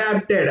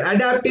adapted.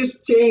 Adapt is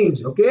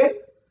change, okay?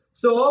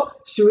 So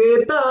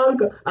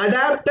Shwetank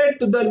adapted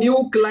to the new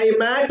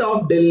climate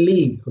of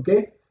Delhi,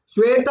 okay?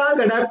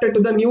 Shwetank adapted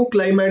to the new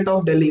climate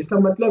of Delhi. इसका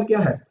मतलब क्या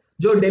है?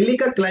 जो दिल्ली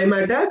का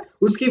climate है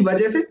उसकी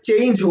वजह से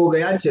चेंज हो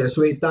गया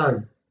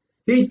Shwetang.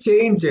 He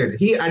changed it.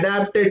 He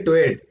adapted to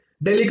it.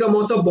 Delhi का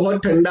मौसम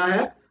बहुत ठंडा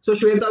है. So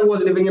Shwetank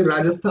was living in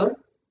Rajasthan.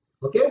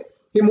 Okay.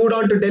 He moved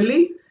on to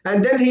Delhi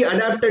and then he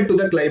adapted to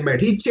the climate.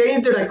 He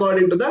changed it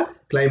according to the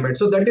climate.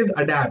 So that is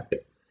adapt.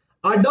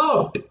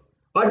 Adopt.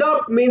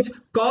 Adopt means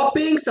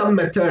copying some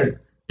method,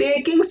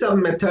 taking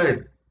some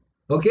method.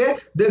 Okay.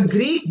 The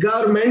Greek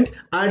government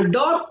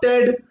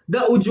adopted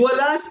the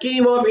Ujjwala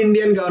scheme of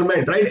Indian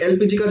government. Right.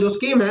 LPG का जो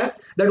scheme है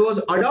that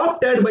was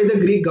adopted by the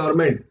Greek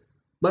government.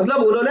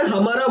 मतलब उन्होंने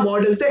हमारा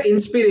model से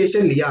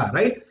inspiration लिया,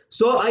 right?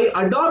 So I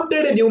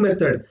adopted a new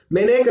method.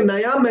 मैंने एक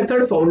नया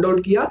मेथड फाउंड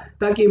आउट किया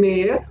ताकि मैं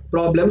ये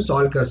प्रॉब्लम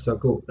सॉल्व कर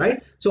सकूं,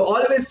 right? So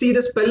always see the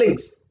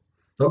spellings,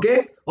 okay?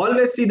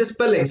 Always see the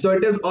spelling. So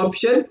it is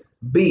option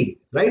B,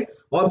 right?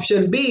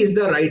 Option B is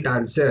the right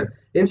answer.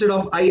 Instead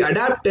of I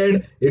adapted,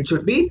 it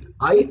should be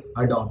I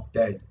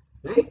adopted,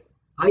 right?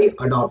 I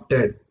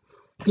adopted.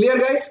 Clear,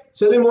 guys?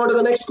 Shall we move on to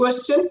the next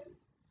question?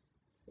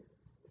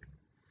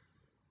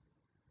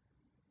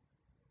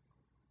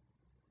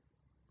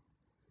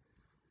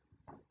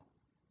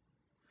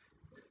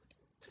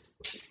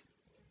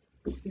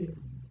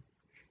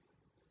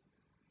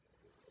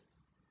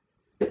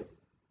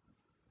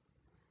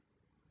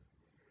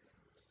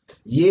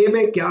 ये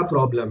में क्या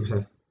problem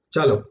है?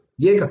 चलो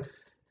ये का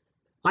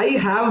I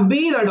have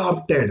been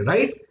adopted,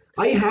 right?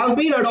 I have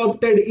been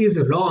adopted is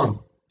wrong.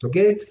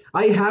 Okay,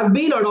 I have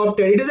been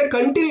adopted. It is a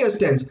continuous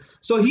tense.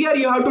 So here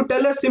you have to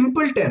tell a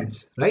simple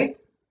tense, right?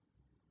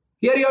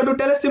 Here you have to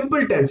tell a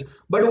simple tense.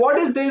 But what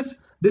is this?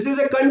 This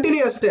is a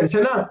continuous tense,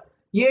 है ना?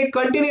 ये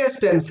continuous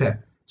tense है.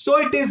 So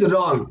it is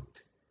wrong.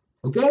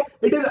 Okay,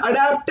 it is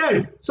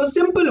adapted. So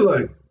simple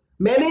word.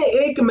 मैंने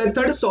एक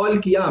method solve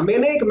किया,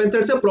 मैंने एक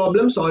method से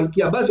प्रॉब्लम सॉल्व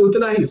किया, बस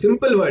उतना ही.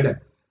 सिंपल वर्ड है.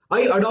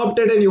 I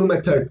adopted a new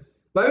method.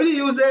 Why will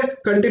you use a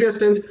continuous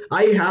tense?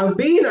 I have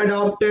been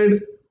adopted.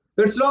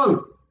 That's wrong.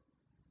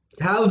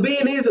 Have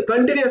been is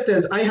continuous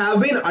tense. I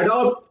have been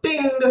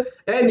adopting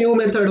a new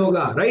method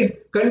होगा, right?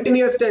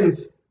 Continuous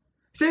tense.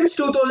 Since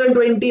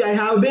 2020, I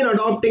have been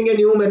adopting a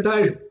new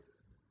method.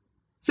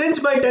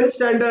 Since my 10th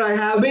standard, I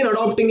have been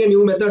adopting a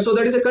new method. So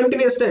that is a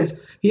continuous tense.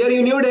 Here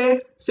you need a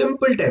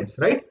simple tense,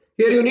 right?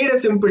 Here you need a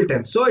simple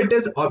tense. So it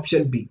is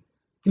option B.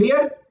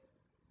 Clear?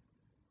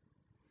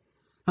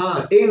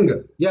 Ing.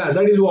 Yeah,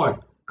 that is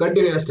what?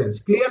 Continuous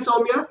tense. Clear,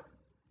 Soumya?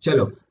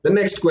 Chalo. The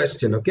next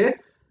question, okay?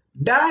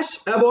 Dash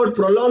about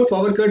prolonged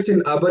power cuts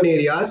in urban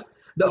areas.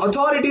 The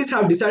authorities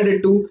have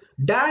decided to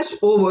dash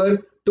over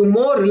to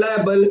more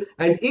reliable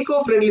and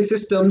eco-friendly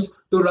systems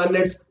to run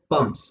its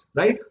pumps,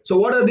 right? So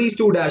what are these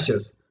two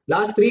dashes?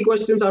 Last three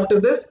questions after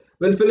this,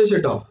 we'll finish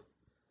it off.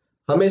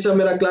 हमेशा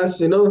मेरा class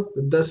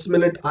 10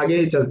 minute आगे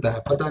ही चलता है,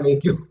 पता नहीं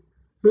क्यों.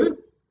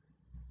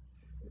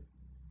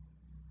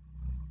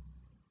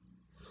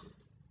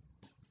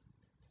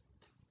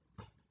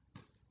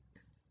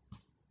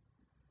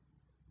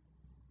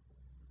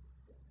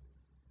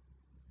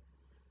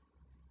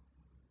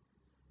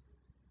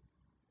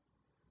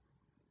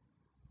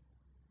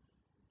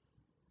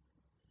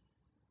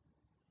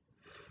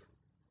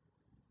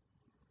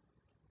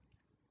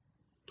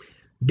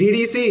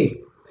 DDC,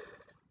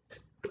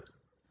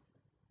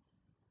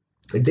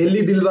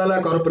 Delhi दिलवाला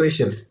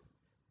corporation.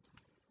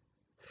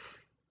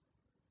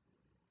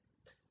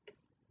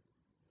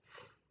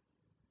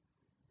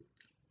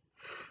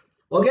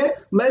 Okay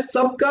मैं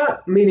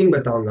सबका मीनिंग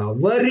बताऊंगा।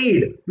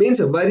 Worried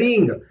means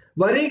worrying,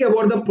 worrying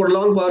about the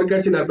prolonged power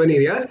cuts in urban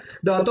areas,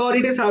 the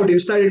authorities have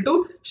decided to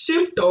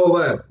shift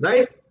over,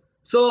 right?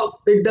 So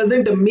it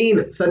doesn't mean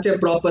such a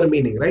proper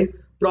meaning, right?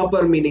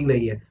 Proper meaning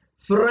नहीं है।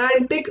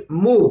 frantic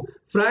move,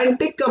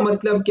 frantic का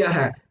मतलब क्या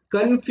है?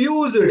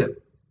 confused,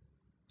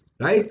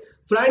 right?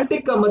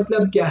 frantic का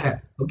मतलब क्या है?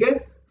 okay,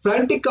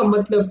 frantic का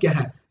मतलब क्या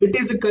है? it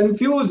is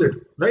confused,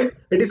 right?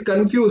 it is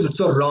confused,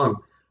 so wrong।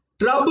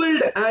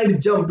 troubled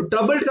and jump,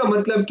 troubled का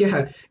मतलब क्या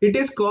है? it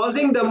is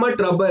causing them a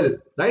trouble,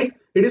 right?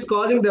 it is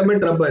causing them a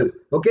trouble,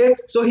 okay?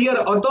 so here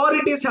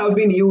authorities have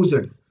been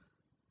used।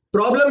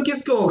 problem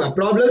किसको होगा?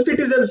 problem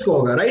citizens को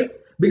होगा, right?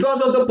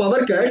 because of the power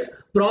cuts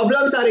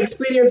problems are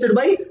experienced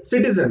by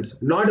citizens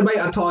not by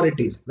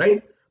authorities, right?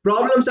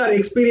 problems are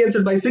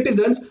experienced by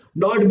citizens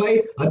not by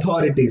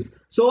authorities,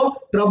 so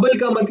trouble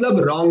का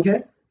मतलब wrong है।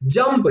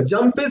 jump,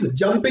 jump is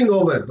jumping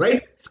over,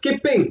 right?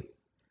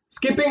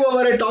 skipping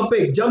over a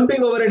topic,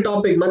 jumping over a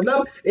topic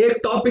मतलब एक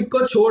topic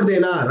को छोड़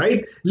देना,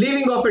 right?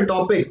 leaving off a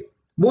topic,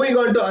 moving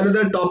on to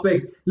another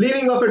topic,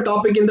 leaving off a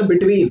topic in the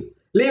between,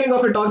 leaving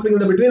off a topic in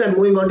the between and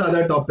moving on to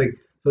other topic,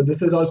 so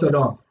this is also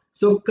wrong।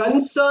 so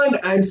concerned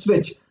and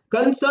switch,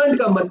 concerned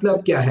का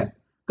मतलब क्या है?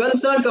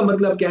 concern का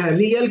मतलब क्या है?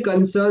 real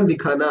concern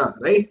दिखाना,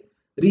 right?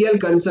 real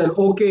concern,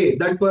 okay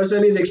that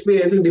person is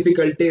experiencing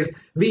difficulties,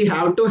 we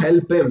have to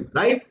help him,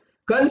 right?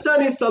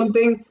 concern is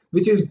something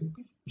which is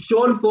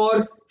shown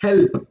for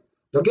help,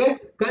 okay?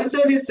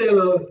 concern is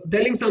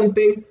telling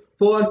something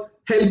for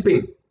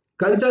helping,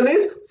 concern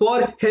is for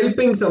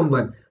helping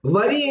someone,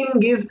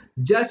 worrying is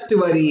just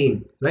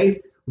worrying,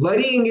 right?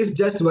 worrying is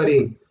just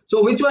worrying,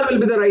 so which one will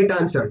be the right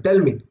answer? Tell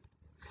me।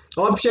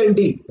 option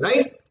D,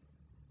 right?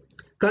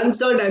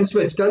 concerned and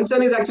switch,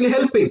 concern is actually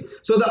helping,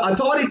 so the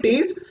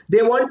authorities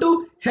they want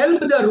to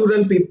help the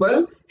rural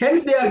people,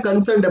 hence they are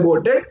concerned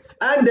about it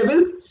and they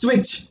will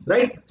switch,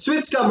 right?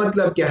 switch का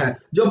मतलब क्या है?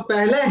 जो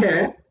पहले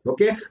है,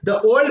 okay, the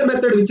old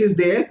method which is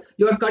there,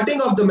 you are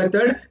cutting off the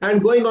method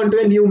and going on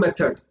to a new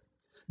method,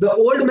 the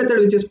old method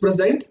which is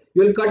present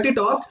you will cut it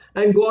off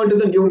and go on to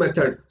the new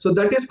method, so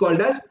that is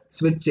called as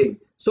switching,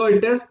 so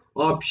it is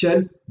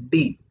option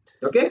D,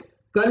 okay?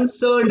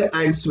 concerned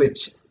and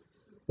switch।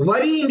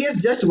 worrying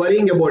is just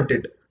worrying about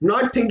it,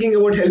 not thinking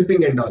about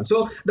helping and all,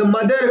 so the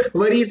mother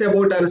worries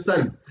about her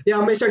son, ये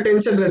हमेशा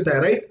tension रहता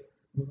है, right?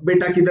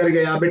 बेटा किधर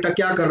गया, बेटा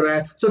क्या कर रहा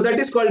है, so that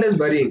is called as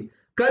worrying।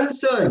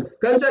 concern,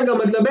 concern का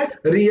मतलब है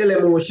real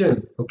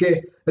emotion, okay?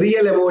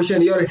 real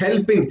emotion, you are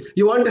helping,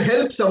 you want to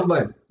help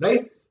someone,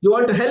 right? you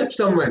want to help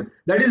someone,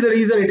 that is the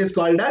reason it is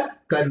called as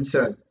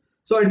concern,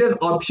 so it is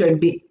option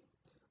D,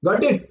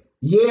 got it?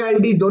 ये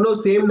and D दोनों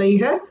same नहीं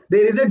है,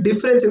 there is a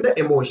difference in the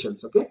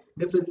emotions, okay?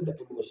 difference in the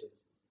emotions।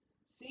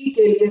 C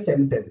के लिए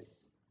sentence,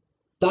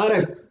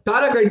 Tarak,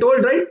 Tarak I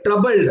told, right?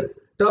 troubled,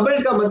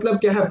 troubled का मतलब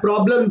क्या है?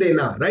 प्रॉब्लम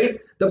देना, right?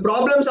 the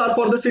problems are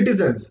for the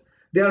citizens,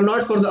 they are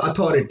not for the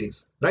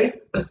authorities,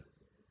 right?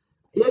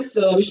 yes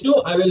Vishnu,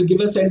 I will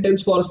give a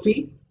sentence for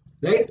C,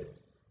 right?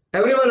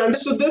 everyone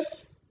understood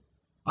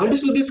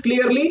this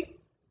clearly,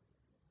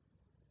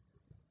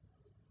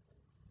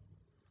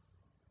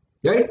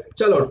 right?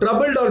 चलो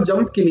troubled और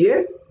jump के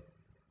लिए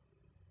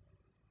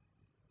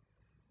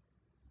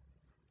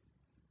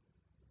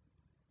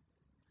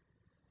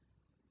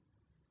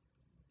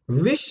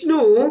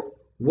Vishnu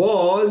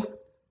was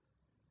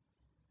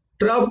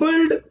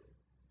troubled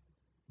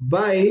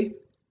by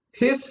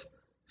his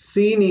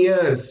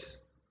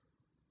seniors,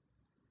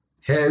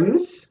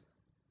 hence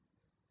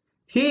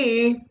he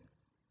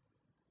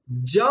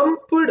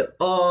jumped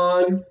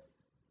on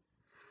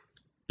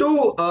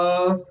to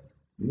a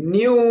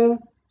new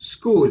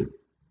school,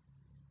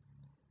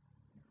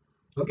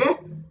 okay?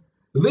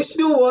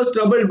 Vishnu was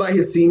troubled by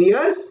his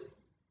seniors,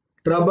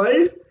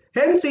 troubled,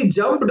 hence he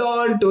jumped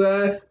on to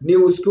a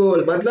new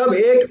school, मतलब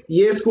एक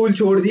ये school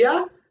छोड़ दिया,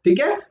 ठीक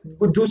है,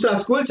 दूसरा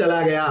school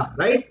चला गया,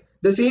 right?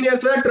 the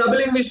seniors were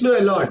troubling Vishnu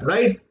a lot,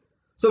 right?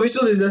 so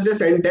Vishnu is just a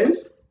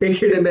sentence,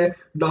 take it in a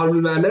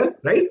normal manner,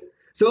 right?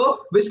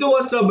 so Vishnu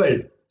was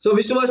troubled, so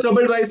Vishnu was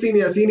troubled by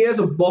seniors, seniors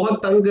बहुत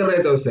तंग कर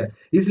रहे थे उसे,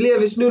 इसलिए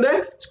विष्णु ने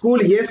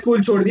school, ये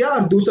school छोड़ दिया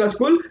और दूसरा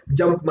स्कूल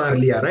जंप मार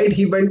लिया, right?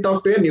 he went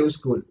off to a new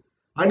school,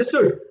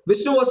 understood?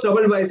 Vishnu was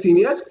troubled by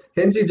seniors,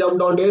 hence he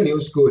jumped on to a new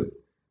school,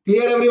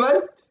 clear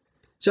everyone?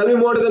 shall we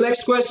move to the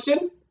next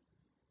question?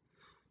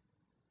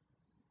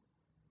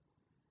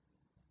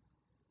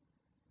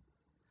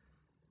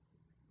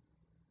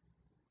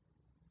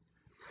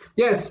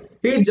 yes,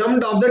 he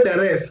jumped off the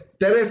terrace,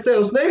 terrace से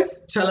उसने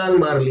छलांग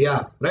मार लिया,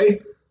 right?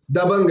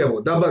 दबंग है वो,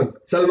 दबंग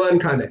सलमान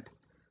खान है,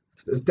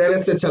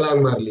 terrace से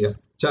छलांग मार लिया।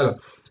 चलो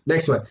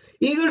next one,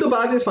 eager to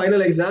pass his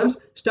final exams,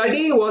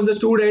 studying was the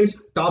student's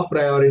top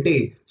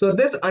priority, so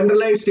this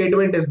underlined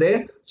statement is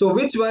there, so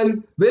which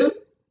one will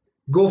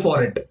go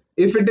for it?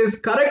 if it is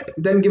correct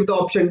then give the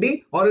option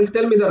D or else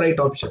tell me the right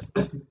option।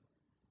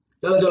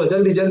 चलो चलो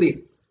जल्दी जल्दी,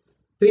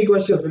 3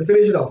 questions, we'll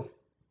finish it off.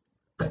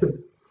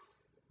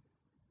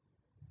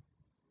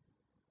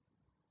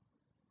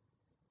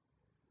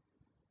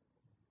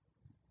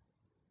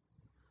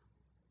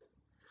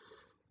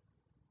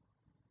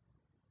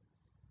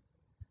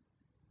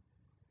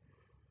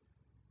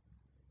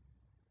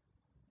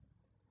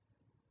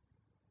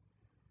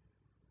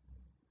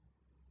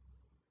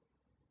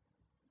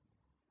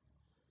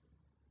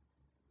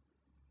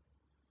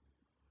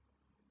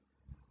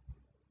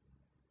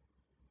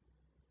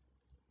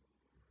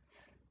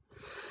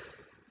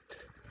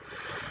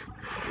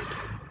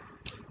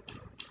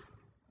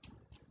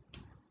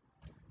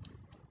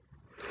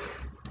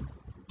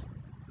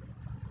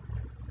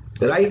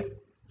 Right,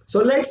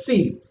 so let's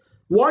see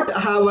what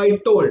have I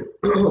told.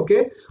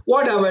 Okay,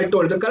 what have I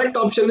told? The correct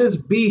option is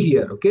B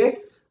here. Okay,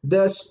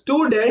 the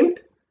student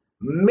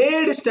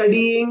made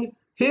studying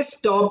his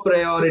top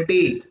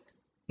priority.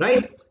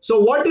 Right,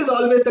 so what is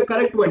always the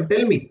correct one?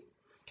 Tell me.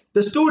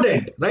 The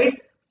student, right?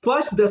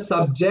 First the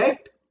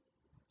subject,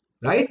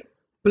 right,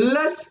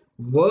 plus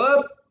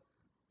verb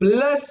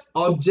plus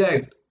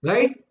object,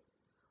 right?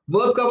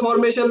 Verb का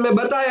formation में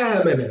बताया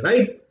है मैंने,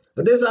 right?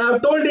 This I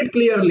have told it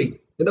clearly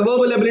in the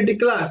verbal ability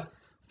class.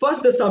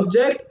 First the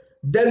subject,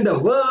 then the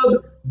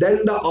verb,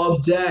 then the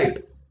object.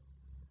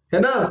 है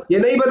ना? ये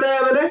नहीं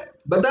बताया मैंने?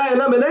 बताया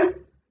ना मैंने?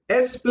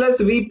 S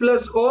plus V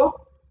plus O,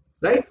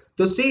 right?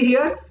 So see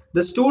here,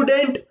 the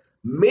student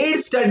made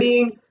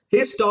studying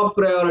his top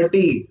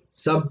priority.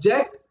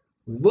 Subject,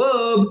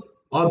 verb,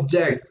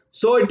 object.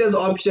 So it is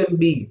option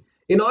B.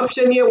 In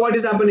option A, what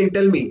is happening?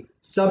 Tell me.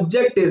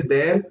 Subject is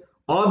there,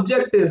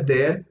 object is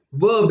there,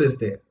 verb is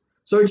there.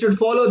 So it should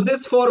follow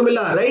this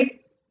formula, right?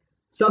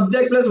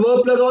 Subject plus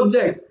verb plus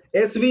object.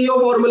 SVO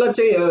formula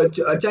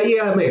चाहिए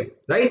हमें,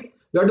 right?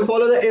 You have to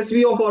follow the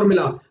SVO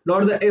formula,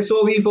 not the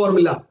SOV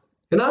formula,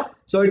 है ना?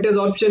 So it is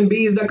option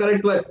B is the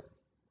correct one.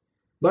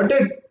 Got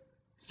it?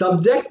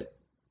 Subject.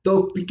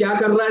 तो क्या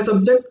कर रहा है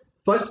subject?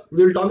 First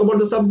we will talk about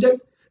the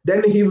subject,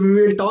 then we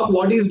will talk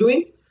what he is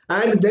doing,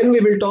 and then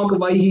we will talk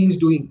why he is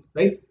doing,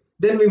 right?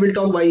 Then we will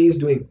talk why he is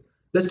doing.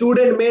 The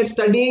student made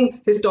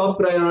studying his top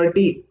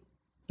priority.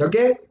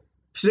 Okay?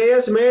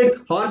 Shreyas made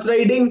horse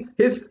riding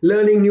his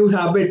learning new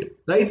habit,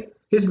 right?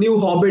 His new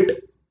hobby,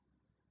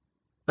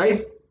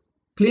 right?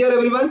 Clear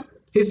everyone?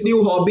 His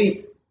new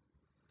hobby.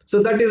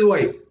 So that is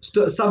why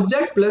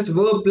subject plus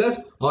verb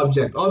plus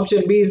object.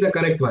 Option B is the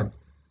correct one.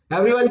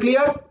 Everyone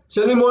clear?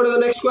 Shall we move to the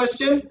next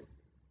question?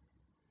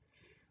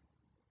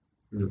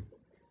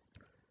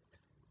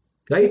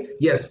 Right?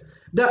 Yes.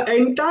 The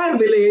entire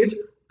village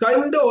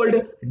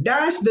condoled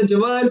dash the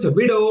Jawan's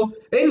widow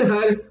in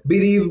her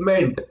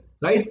bereavement.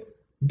 Right?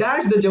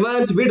 Dash the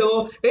Jawan's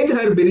widow in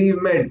her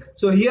bereavement.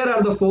 So here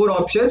are the 4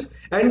 options.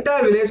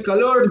 Entire village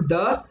condoled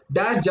the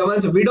dash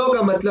Jawan's widow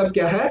का मतलब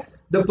क्या है?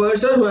 The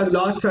person who has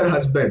lost her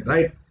husband,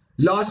 right?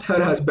 Lost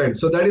her husband.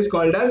 So that is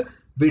called as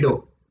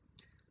widow.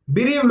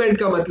 Bereavement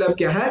का मतलब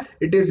क्या है?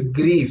 It is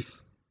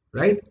grief,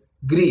 right?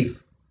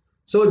 Grief.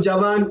 So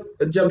जवान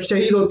जब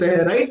शहीद होते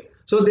हैं, right?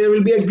 So there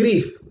will be a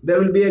grief. There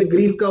will be a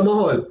grief का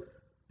माहौल.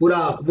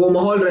 पूरा वो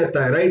माहौल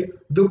रहता है, right?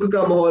 दुख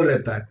का माहौल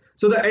रहता है.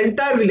 So the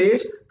entire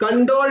village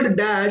condoled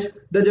dash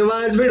the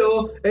Jawan's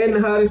widow in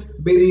her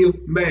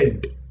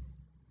bereavement.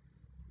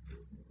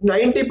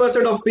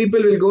 90% of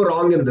people will go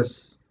wrong in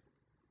this.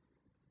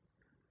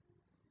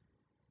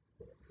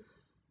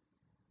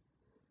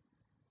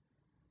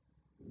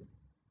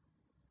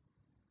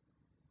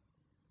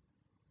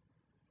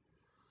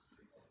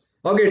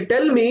 Okay,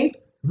 tell me,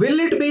 will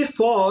it be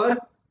for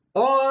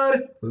or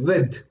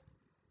with?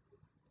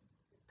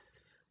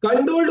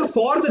 Condoled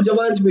for the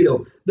Jawan's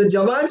widow. The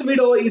Jawan's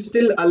widow is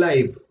still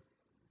alive,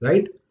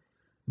 right?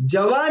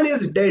 Jawan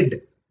is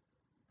dead.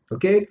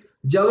 Okay,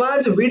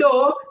 Jawan's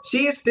widow,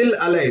 she is still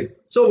alive.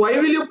 So why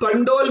will you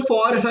condole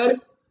for her?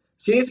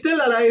 She is still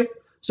alive.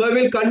 So I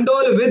will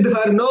condole with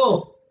her.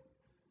 No.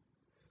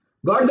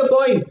 Got the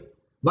point?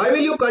 Why will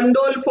you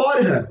condole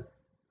for her?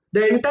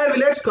 The entire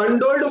village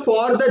condoled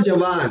for the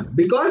Jawan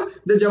because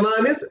the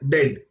Jawan is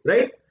dead,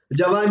 right?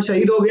 जवान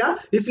शहीद हो गया,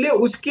 इसलिए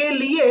उसके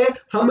लिए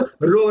हम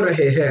रो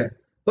रहे हैं,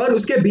 पर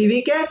उसके बीवी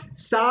के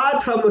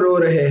साथ हम रो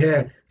रहे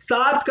हैं.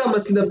 साथ का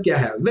मतलब क्या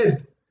है?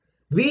 With.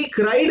 We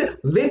cried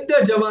with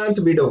the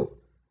Jawan's widow.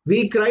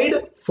 We cried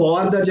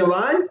for the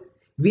Jawan.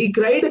 We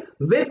cried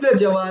with the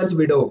Jawan's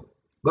widow.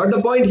 Got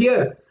the point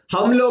here?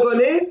 हम लोगों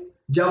ने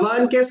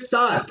जवान के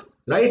साथ,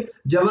 right?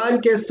 जवान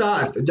के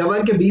साथ,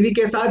 जवान के बीवी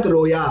के साथ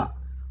रोया.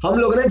 हम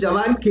लोगों ने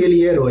जवान के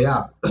लिए रोया.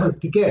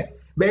 ठीक है?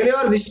 मैंने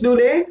और विष्णु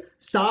ने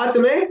साथ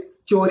में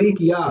चोरी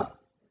किया,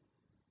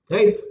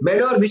 राइट?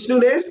 मैंने और विष्णु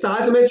ने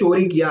साथ में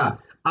चोरी किया.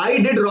 I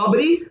did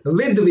robbery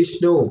with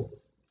Vishnu.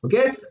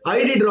 Okay,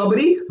 I did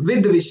robbery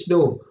with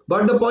Vishnu.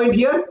 Got the point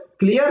here?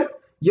 Clear?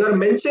 You are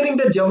mentioning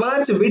the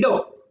Jawan's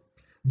widow.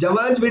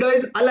 Jawan's widow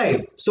is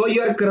alive, so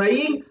you are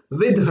crying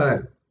with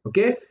her.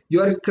 Okay,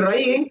 you are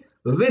crying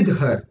with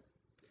her.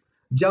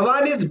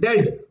 Jawan is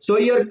dead, so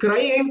you are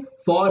crying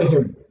for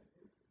him.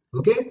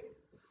 Okay.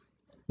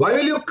 Why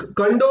will you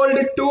condole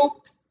it to?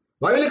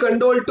 Why will you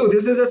condole to?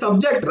 This is a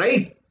subject,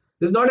 right?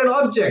 This is not an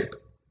object.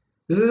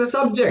 This is a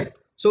subject.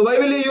 So why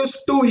will you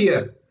use to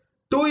here?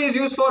 To is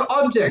used for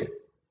object.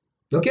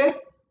 Okay?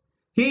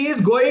 He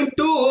is going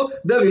to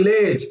the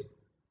village.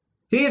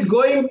 He is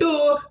going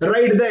to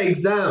write the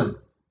exam.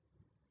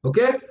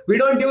 Okay? We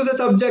don't use a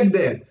subject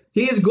there.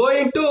 He is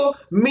going to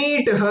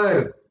meet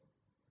her.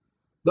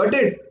 Got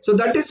it? So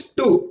that is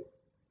to.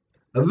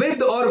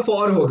 With or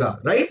for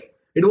hoga, right?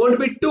 It won't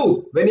be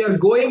to. When you are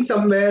going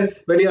somewhere,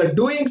 when you are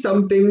doing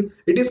something,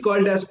 it is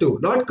called as to.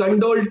 Not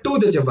condoled to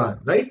the Jawan,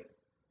 right?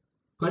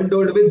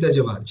 Condoled with the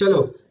Jawan.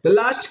 Chalo, the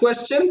last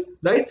question,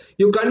 right?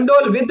 You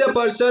condole with the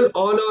person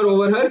on or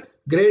over her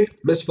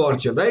great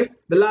misfortune, right?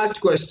 The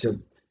last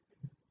question.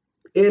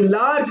 A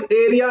large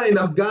area in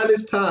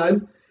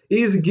Afghanistan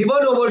is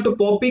given over to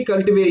poppy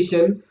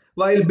cultivation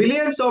while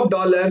billions of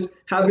dollars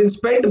have been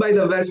spent by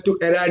the West to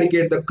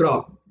eradicate the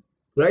crop,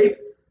 right?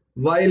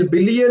 While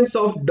billions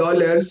of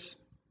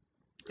dollars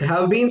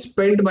have been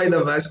spent by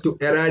the West to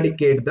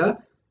eradicate the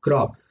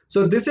crop.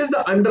 So this is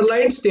the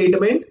underlined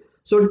statement.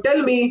 So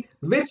tell me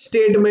which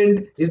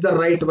statement is the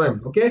right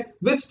one, okay?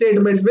 Which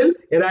statement will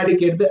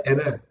eradicate the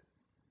error?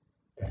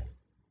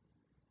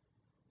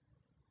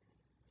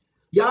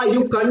 Yeah,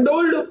 you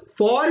condoled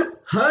for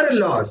her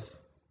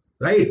loss,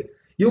 right?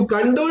 You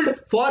condoled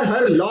for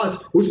her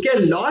loss.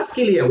 Uske loss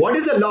ke liye. What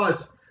is the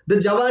loss? The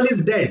Jawan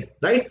is dead,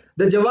 right?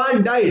 The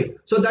Jawan died.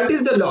 So that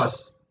is the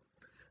loss.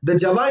 The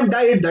Jawan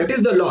died, that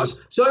is the loss.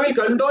 So I will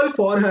condole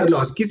for her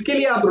loss. किसके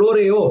लिए आप रो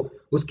रहे हो?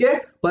 उसके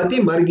पति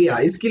मर गया,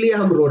 इसके लिए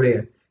हम रो रहे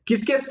हैं.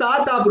 किसके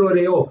साथ आप रो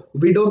रहे हो?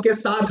 विडो के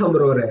साथ हम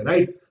रो रहे हैं,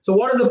 right? So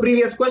what is the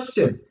previous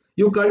question?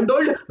 You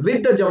condoled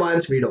with the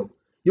Jawan's widow.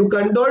 You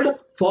condoled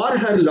for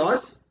her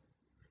loss.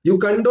 You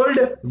condoled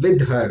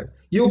with her.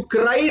 You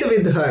cried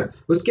with her.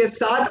 उसके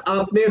साथ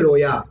आपने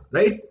रोया,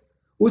 right?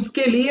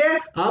 उसके लिए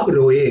आप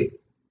रोए.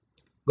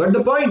 Got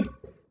the point?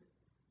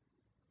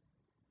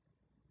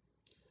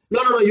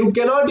 No. You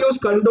cannot use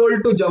condole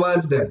to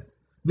Jawan's death.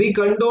 We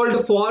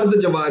condoled for the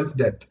Jawan's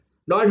death.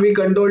 Not we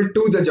condoled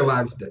to the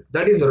Jawan's death.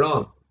 That is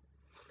wrong.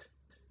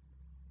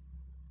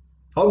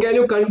 How can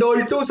you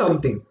condole to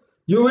something?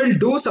 You will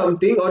do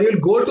something or you'll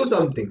go to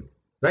something,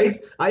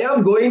 right? I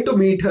am going to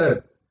meet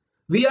her.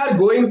 We are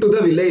going to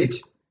the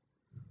village.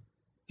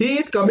 He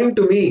is coming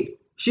to me.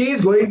 She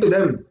is going to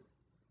them.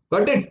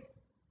 Got it?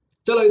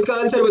 चलो इसका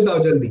answer बताओ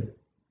जल्दी.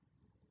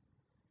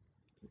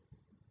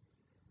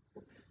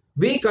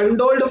 We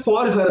condoled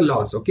for her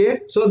loss, okay?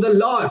 So the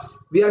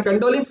loss, we are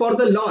condoling for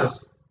the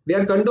loss. We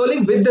are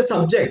condoling with the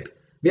subject.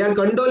 We are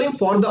condoling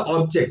for the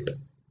object.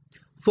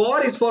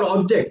 For is for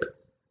object.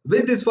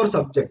 With is for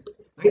subject,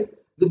 right?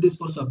 With is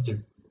for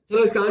subject.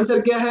 चलो इसका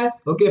answer क्या है?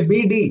 Okay,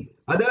 BD.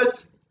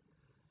 Others?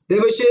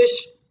 देवशिष,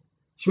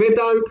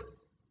 Shwetank,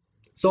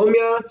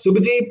 Saumya,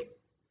 Subhajit,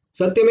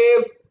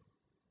 सत्यमेव.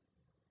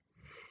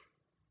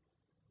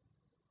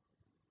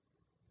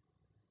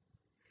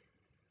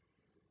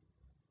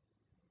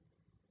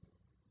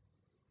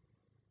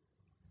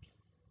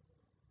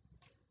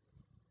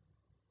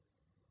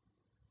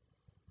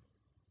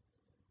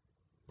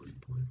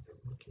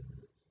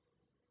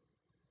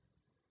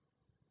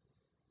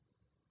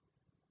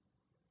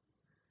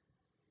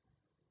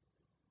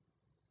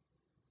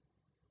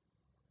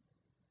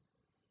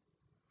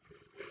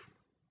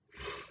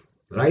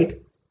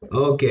 Right?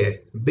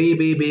 Okay. B,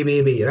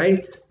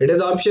 right? It is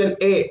option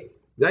A,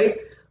 right?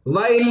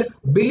 While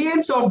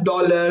billions of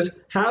dollars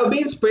have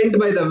been spent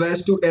by the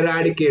West to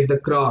eradicate the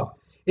crop,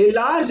 a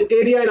large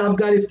area in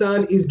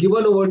Afghanistan is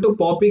given over to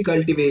poppy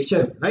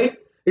cultivation, right?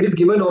 It is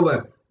given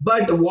over.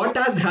 But what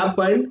has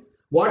happened?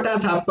 What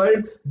has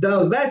happened?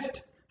 The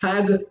West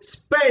has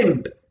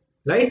spent,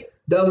 right?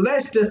 The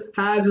West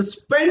has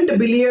spent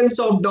billions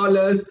of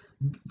dollars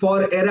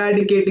for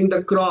eradicating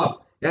the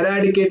crop,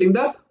 eradicating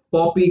the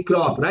poppy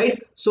crop,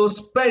 right? So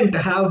spent,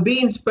 have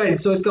been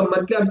spent. So इसका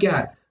मतलब क्या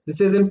है? This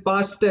is in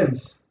past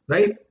tense,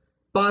 right?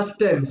 Past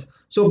tense.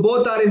 So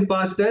both are in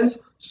past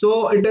tense.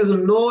 So it is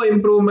no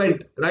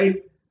improvement,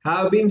 right?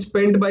 Have been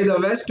spent by the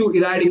West to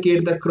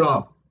eradicate the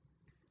crop.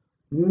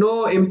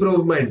 No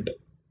improvement.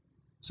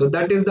 So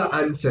that is the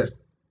answer,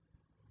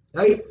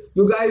 right?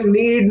 You guys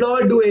need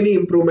not do any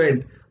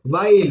improvement.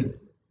 While,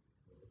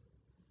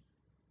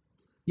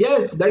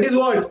 yes, that is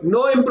what?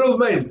 No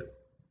improvement.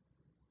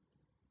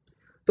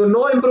 तो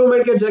no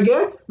improvement के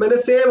जगह मैंने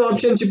same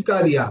option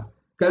चिपका दिया.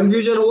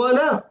 Confusion हुआ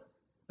ना,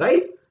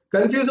 right?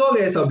 Confuse हो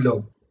गए सब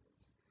लोग.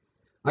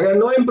 अगर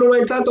नो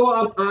इंप्रूवमेंट था तो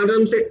आप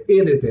आराम से ए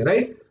देते,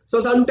 right?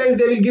 So sometimes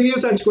they will give you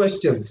such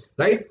questions,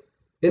 right?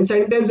 In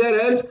sentence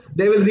errors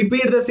they will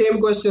repeat the same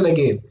question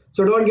again.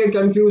 So don't get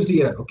confused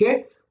here, okay?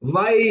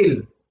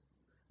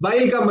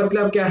 while का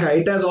मतलब क्या है?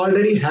 It has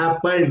already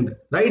happened,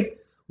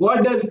 right?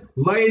 What does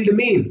wild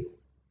mean?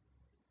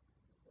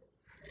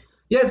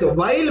 Yes,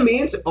 while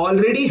means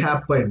already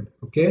happened,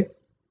 okay?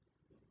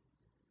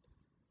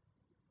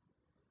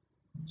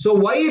 So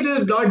why it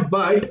is not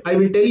but, I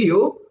will tell you,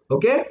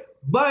 okay?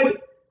 But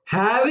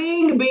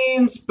having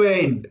been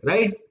spent,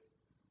 right?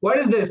 What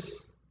is this?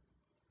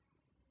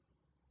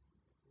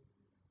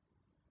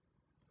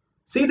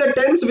 See the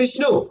tense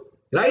Vishnu,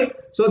 right?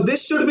 so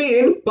this should be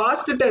in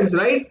past tense,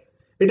 right?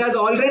 It has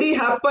already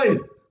happened,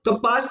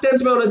 तो past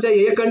tense में होना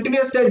चाहिए. ये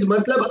continuous tense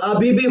मतलब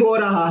अभी भी हो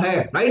रहा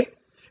है, right?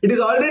 It is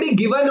already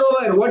given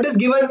over. What does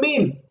given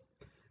mean?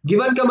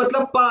 Given का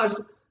मतलब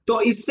past,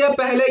 तो इससे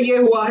पहले ये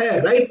हुआ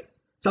है, right?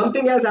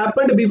 Something has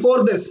happened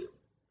before this.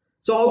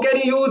 So how can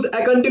you use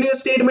a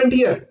continuous statement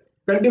here?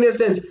 Continuous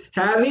tense,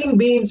 having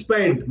been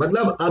spent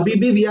मतलब अभी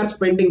भी we are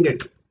spending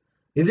it.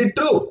 Is it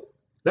true?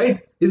 Right?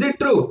 Is it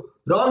true?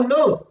 Wrong?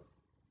 No.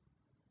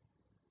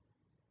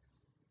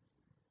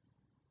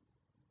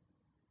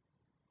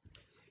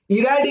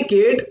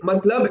 Eradicate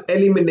मतलब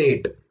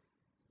eliminate,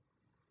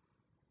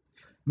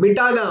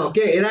 मिटाना.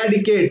 Okay,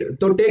 eradicate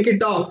तो take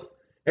it off,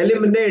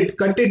 eliminate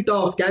cut it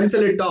off,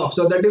 cancel it off,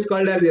 so that is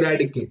called as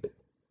eradicate,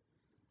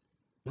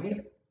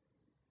 right?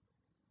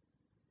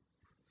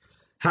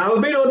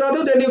 Have been hota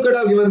to, then you could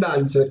have given the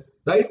answer,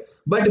 right?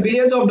 But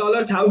billions of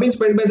dollars have been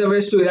spent by the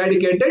West to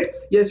eradicate it.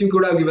 Yes, you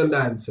could have given the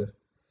answer.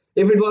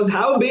 If it was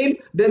have been,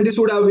 then this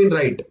would have been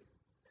right,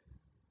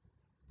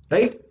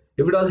 right?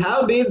 If it was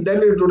have been,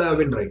 then it would have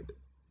been right.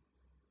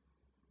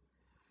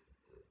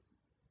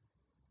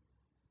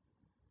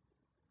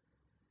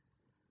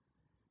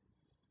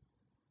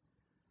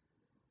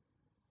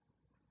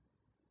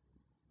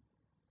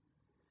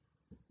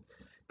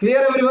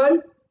 Clear,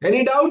 everyone?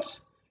 Any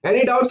doubts?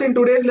 Any doubts in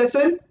today's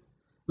lesson?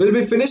 We'll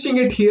be finishing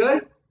it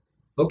here.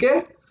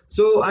 Okay.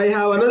 So I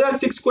have another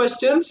 6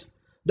 questions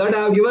that I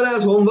have given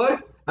as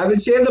homework. I will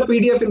share the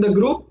PDF in the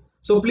group.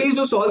 So please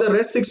do solve the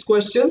rest 6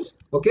 questions.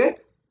 Okay.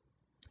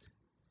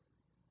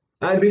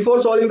 And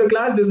before solving the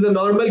class, this is the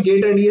normal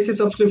GATE and ESC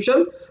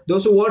subscription.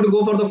 Those who want to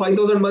go for the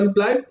 5000 month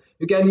plan,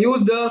 you can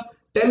use the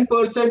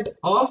 10%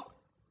 off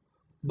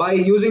by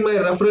using my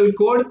referral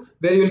code,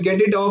 where you will get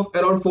it off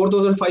around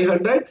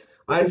 4500.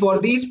 And for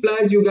these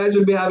plans, you guys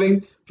will be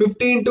having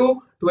 15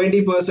 to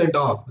 20%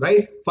 off,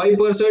 right?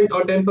 5%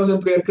 or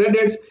 10% through your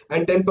credits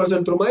and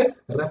 10% through my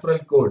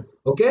referral code.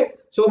 Okay.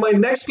 So my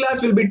next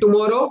class will be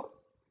tomorrow,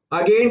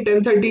 again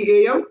 10:30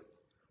 a.m.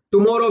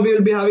 Tomorrow we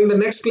will be having the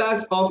next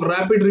class of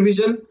rapid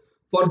revision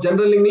for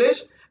general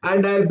English,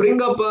 and I'll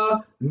bring up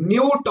a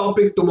new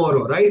topic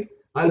tomorrow, right?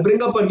 I'll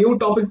bring up a new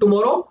topic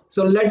tomorrow.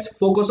 So let's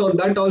focus on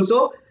that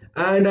also.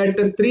 And at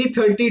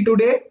 3:30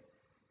 today,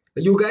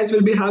 you guys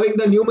will be having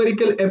the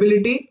numerical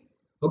ability.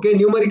 Okay,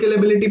 numerical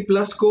ability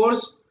plus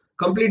course,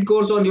 complete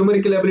course on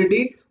numerical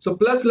ability. So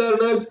plus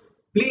learners,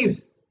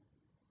 please,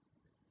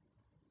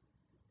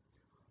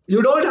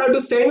 you don't have to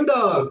send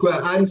the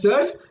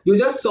answers, you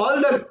just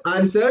solve the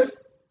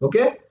answers.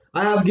 Okay,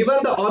 I have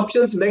given the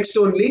options next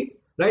only,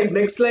 right?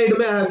 Next slide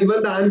I have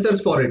given the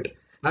answers for it.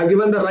 I have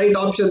given the right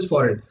options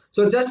for it.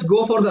 So just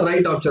go for the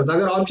right options.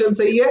 अगर option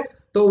सही है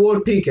तो वो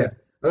ठीक है,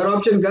 अगर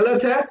option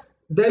गलत है,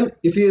 then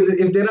if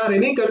there are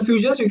any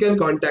confusions, you can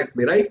contact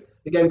me, right?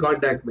 You can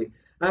contact me.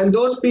 And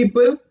those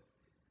people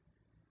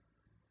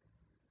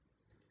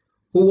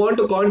who want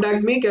to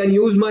contact me can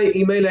use my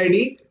email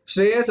ID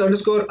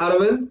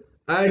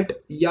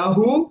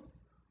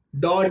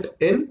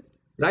shreyas_aravind@yahoo.in,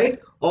 right?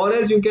 Or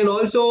else you can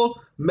also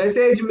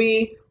message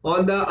me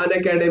on the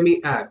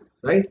Unacademy app,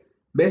 right?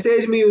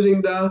 Message me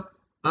using the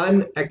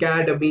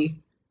Unacademy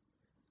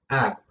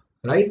app,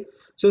 right?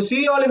 So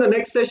see you all in the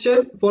next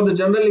session for the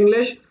general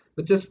English,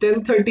 which is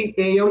 10:30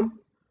 a.m.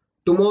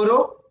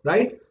 tomorrow,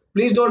 right?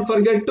 Please don't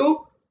forget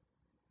to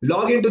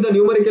log into the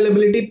numerical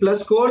ability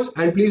plus course,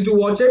 and please do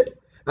watch it.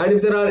 And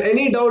if there are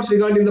any doubts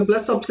regarding the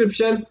plus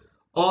subscription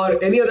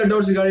or any other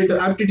doubts regarding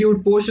to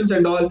aptitude portions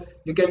and all,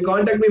 you can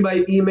contact me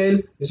by email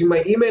using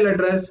my email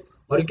address,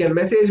 or you can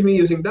message me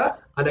using the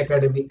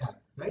Unacademy app,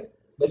 right?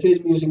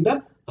 Message me using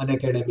the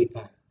Unacademy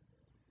app.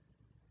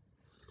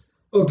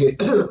 Okay.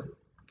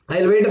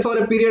 I'll wait for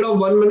a period of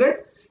 1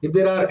 minute. If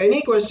there are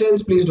any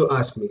questions, please do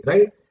ask me,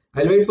 right?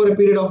 I'll wait for a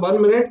period of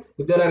 1 minute.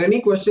 If there are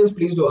any questions,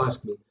 please do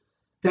ask me.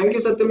 Thank you,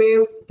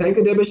 Satyamev. Thank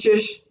you,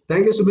 Debashish.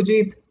 Thank you,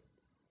 Subhajit.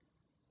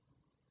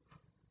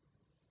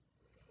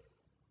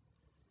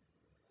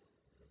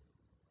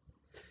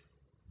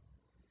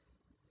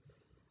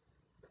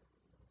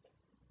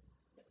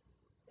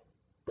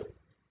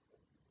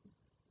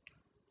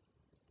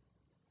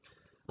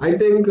 I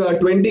think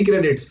 20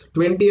 credits,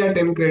 20 or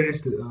 10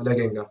 credits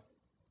लगेगा.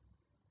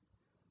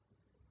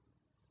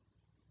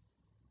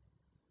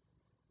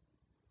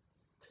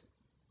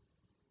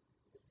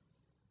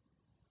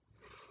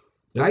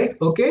 Right?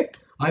 Okay.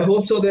 I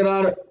hope so. There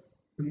are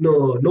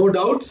no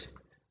doubts,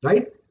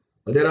 right?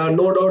 There are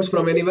no doubts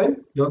from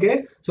anyone.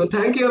 Okay. So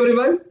thank you,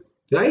 everyone.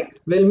 Right?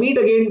 We'll meet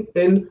again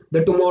in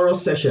the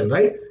tomorrow's session,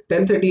 right?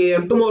 10:30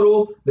 a.m.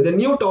 tomorrow with a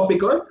new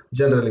topic on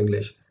general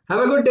English.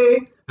 Have a good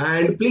day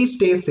and please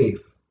stay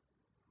safe.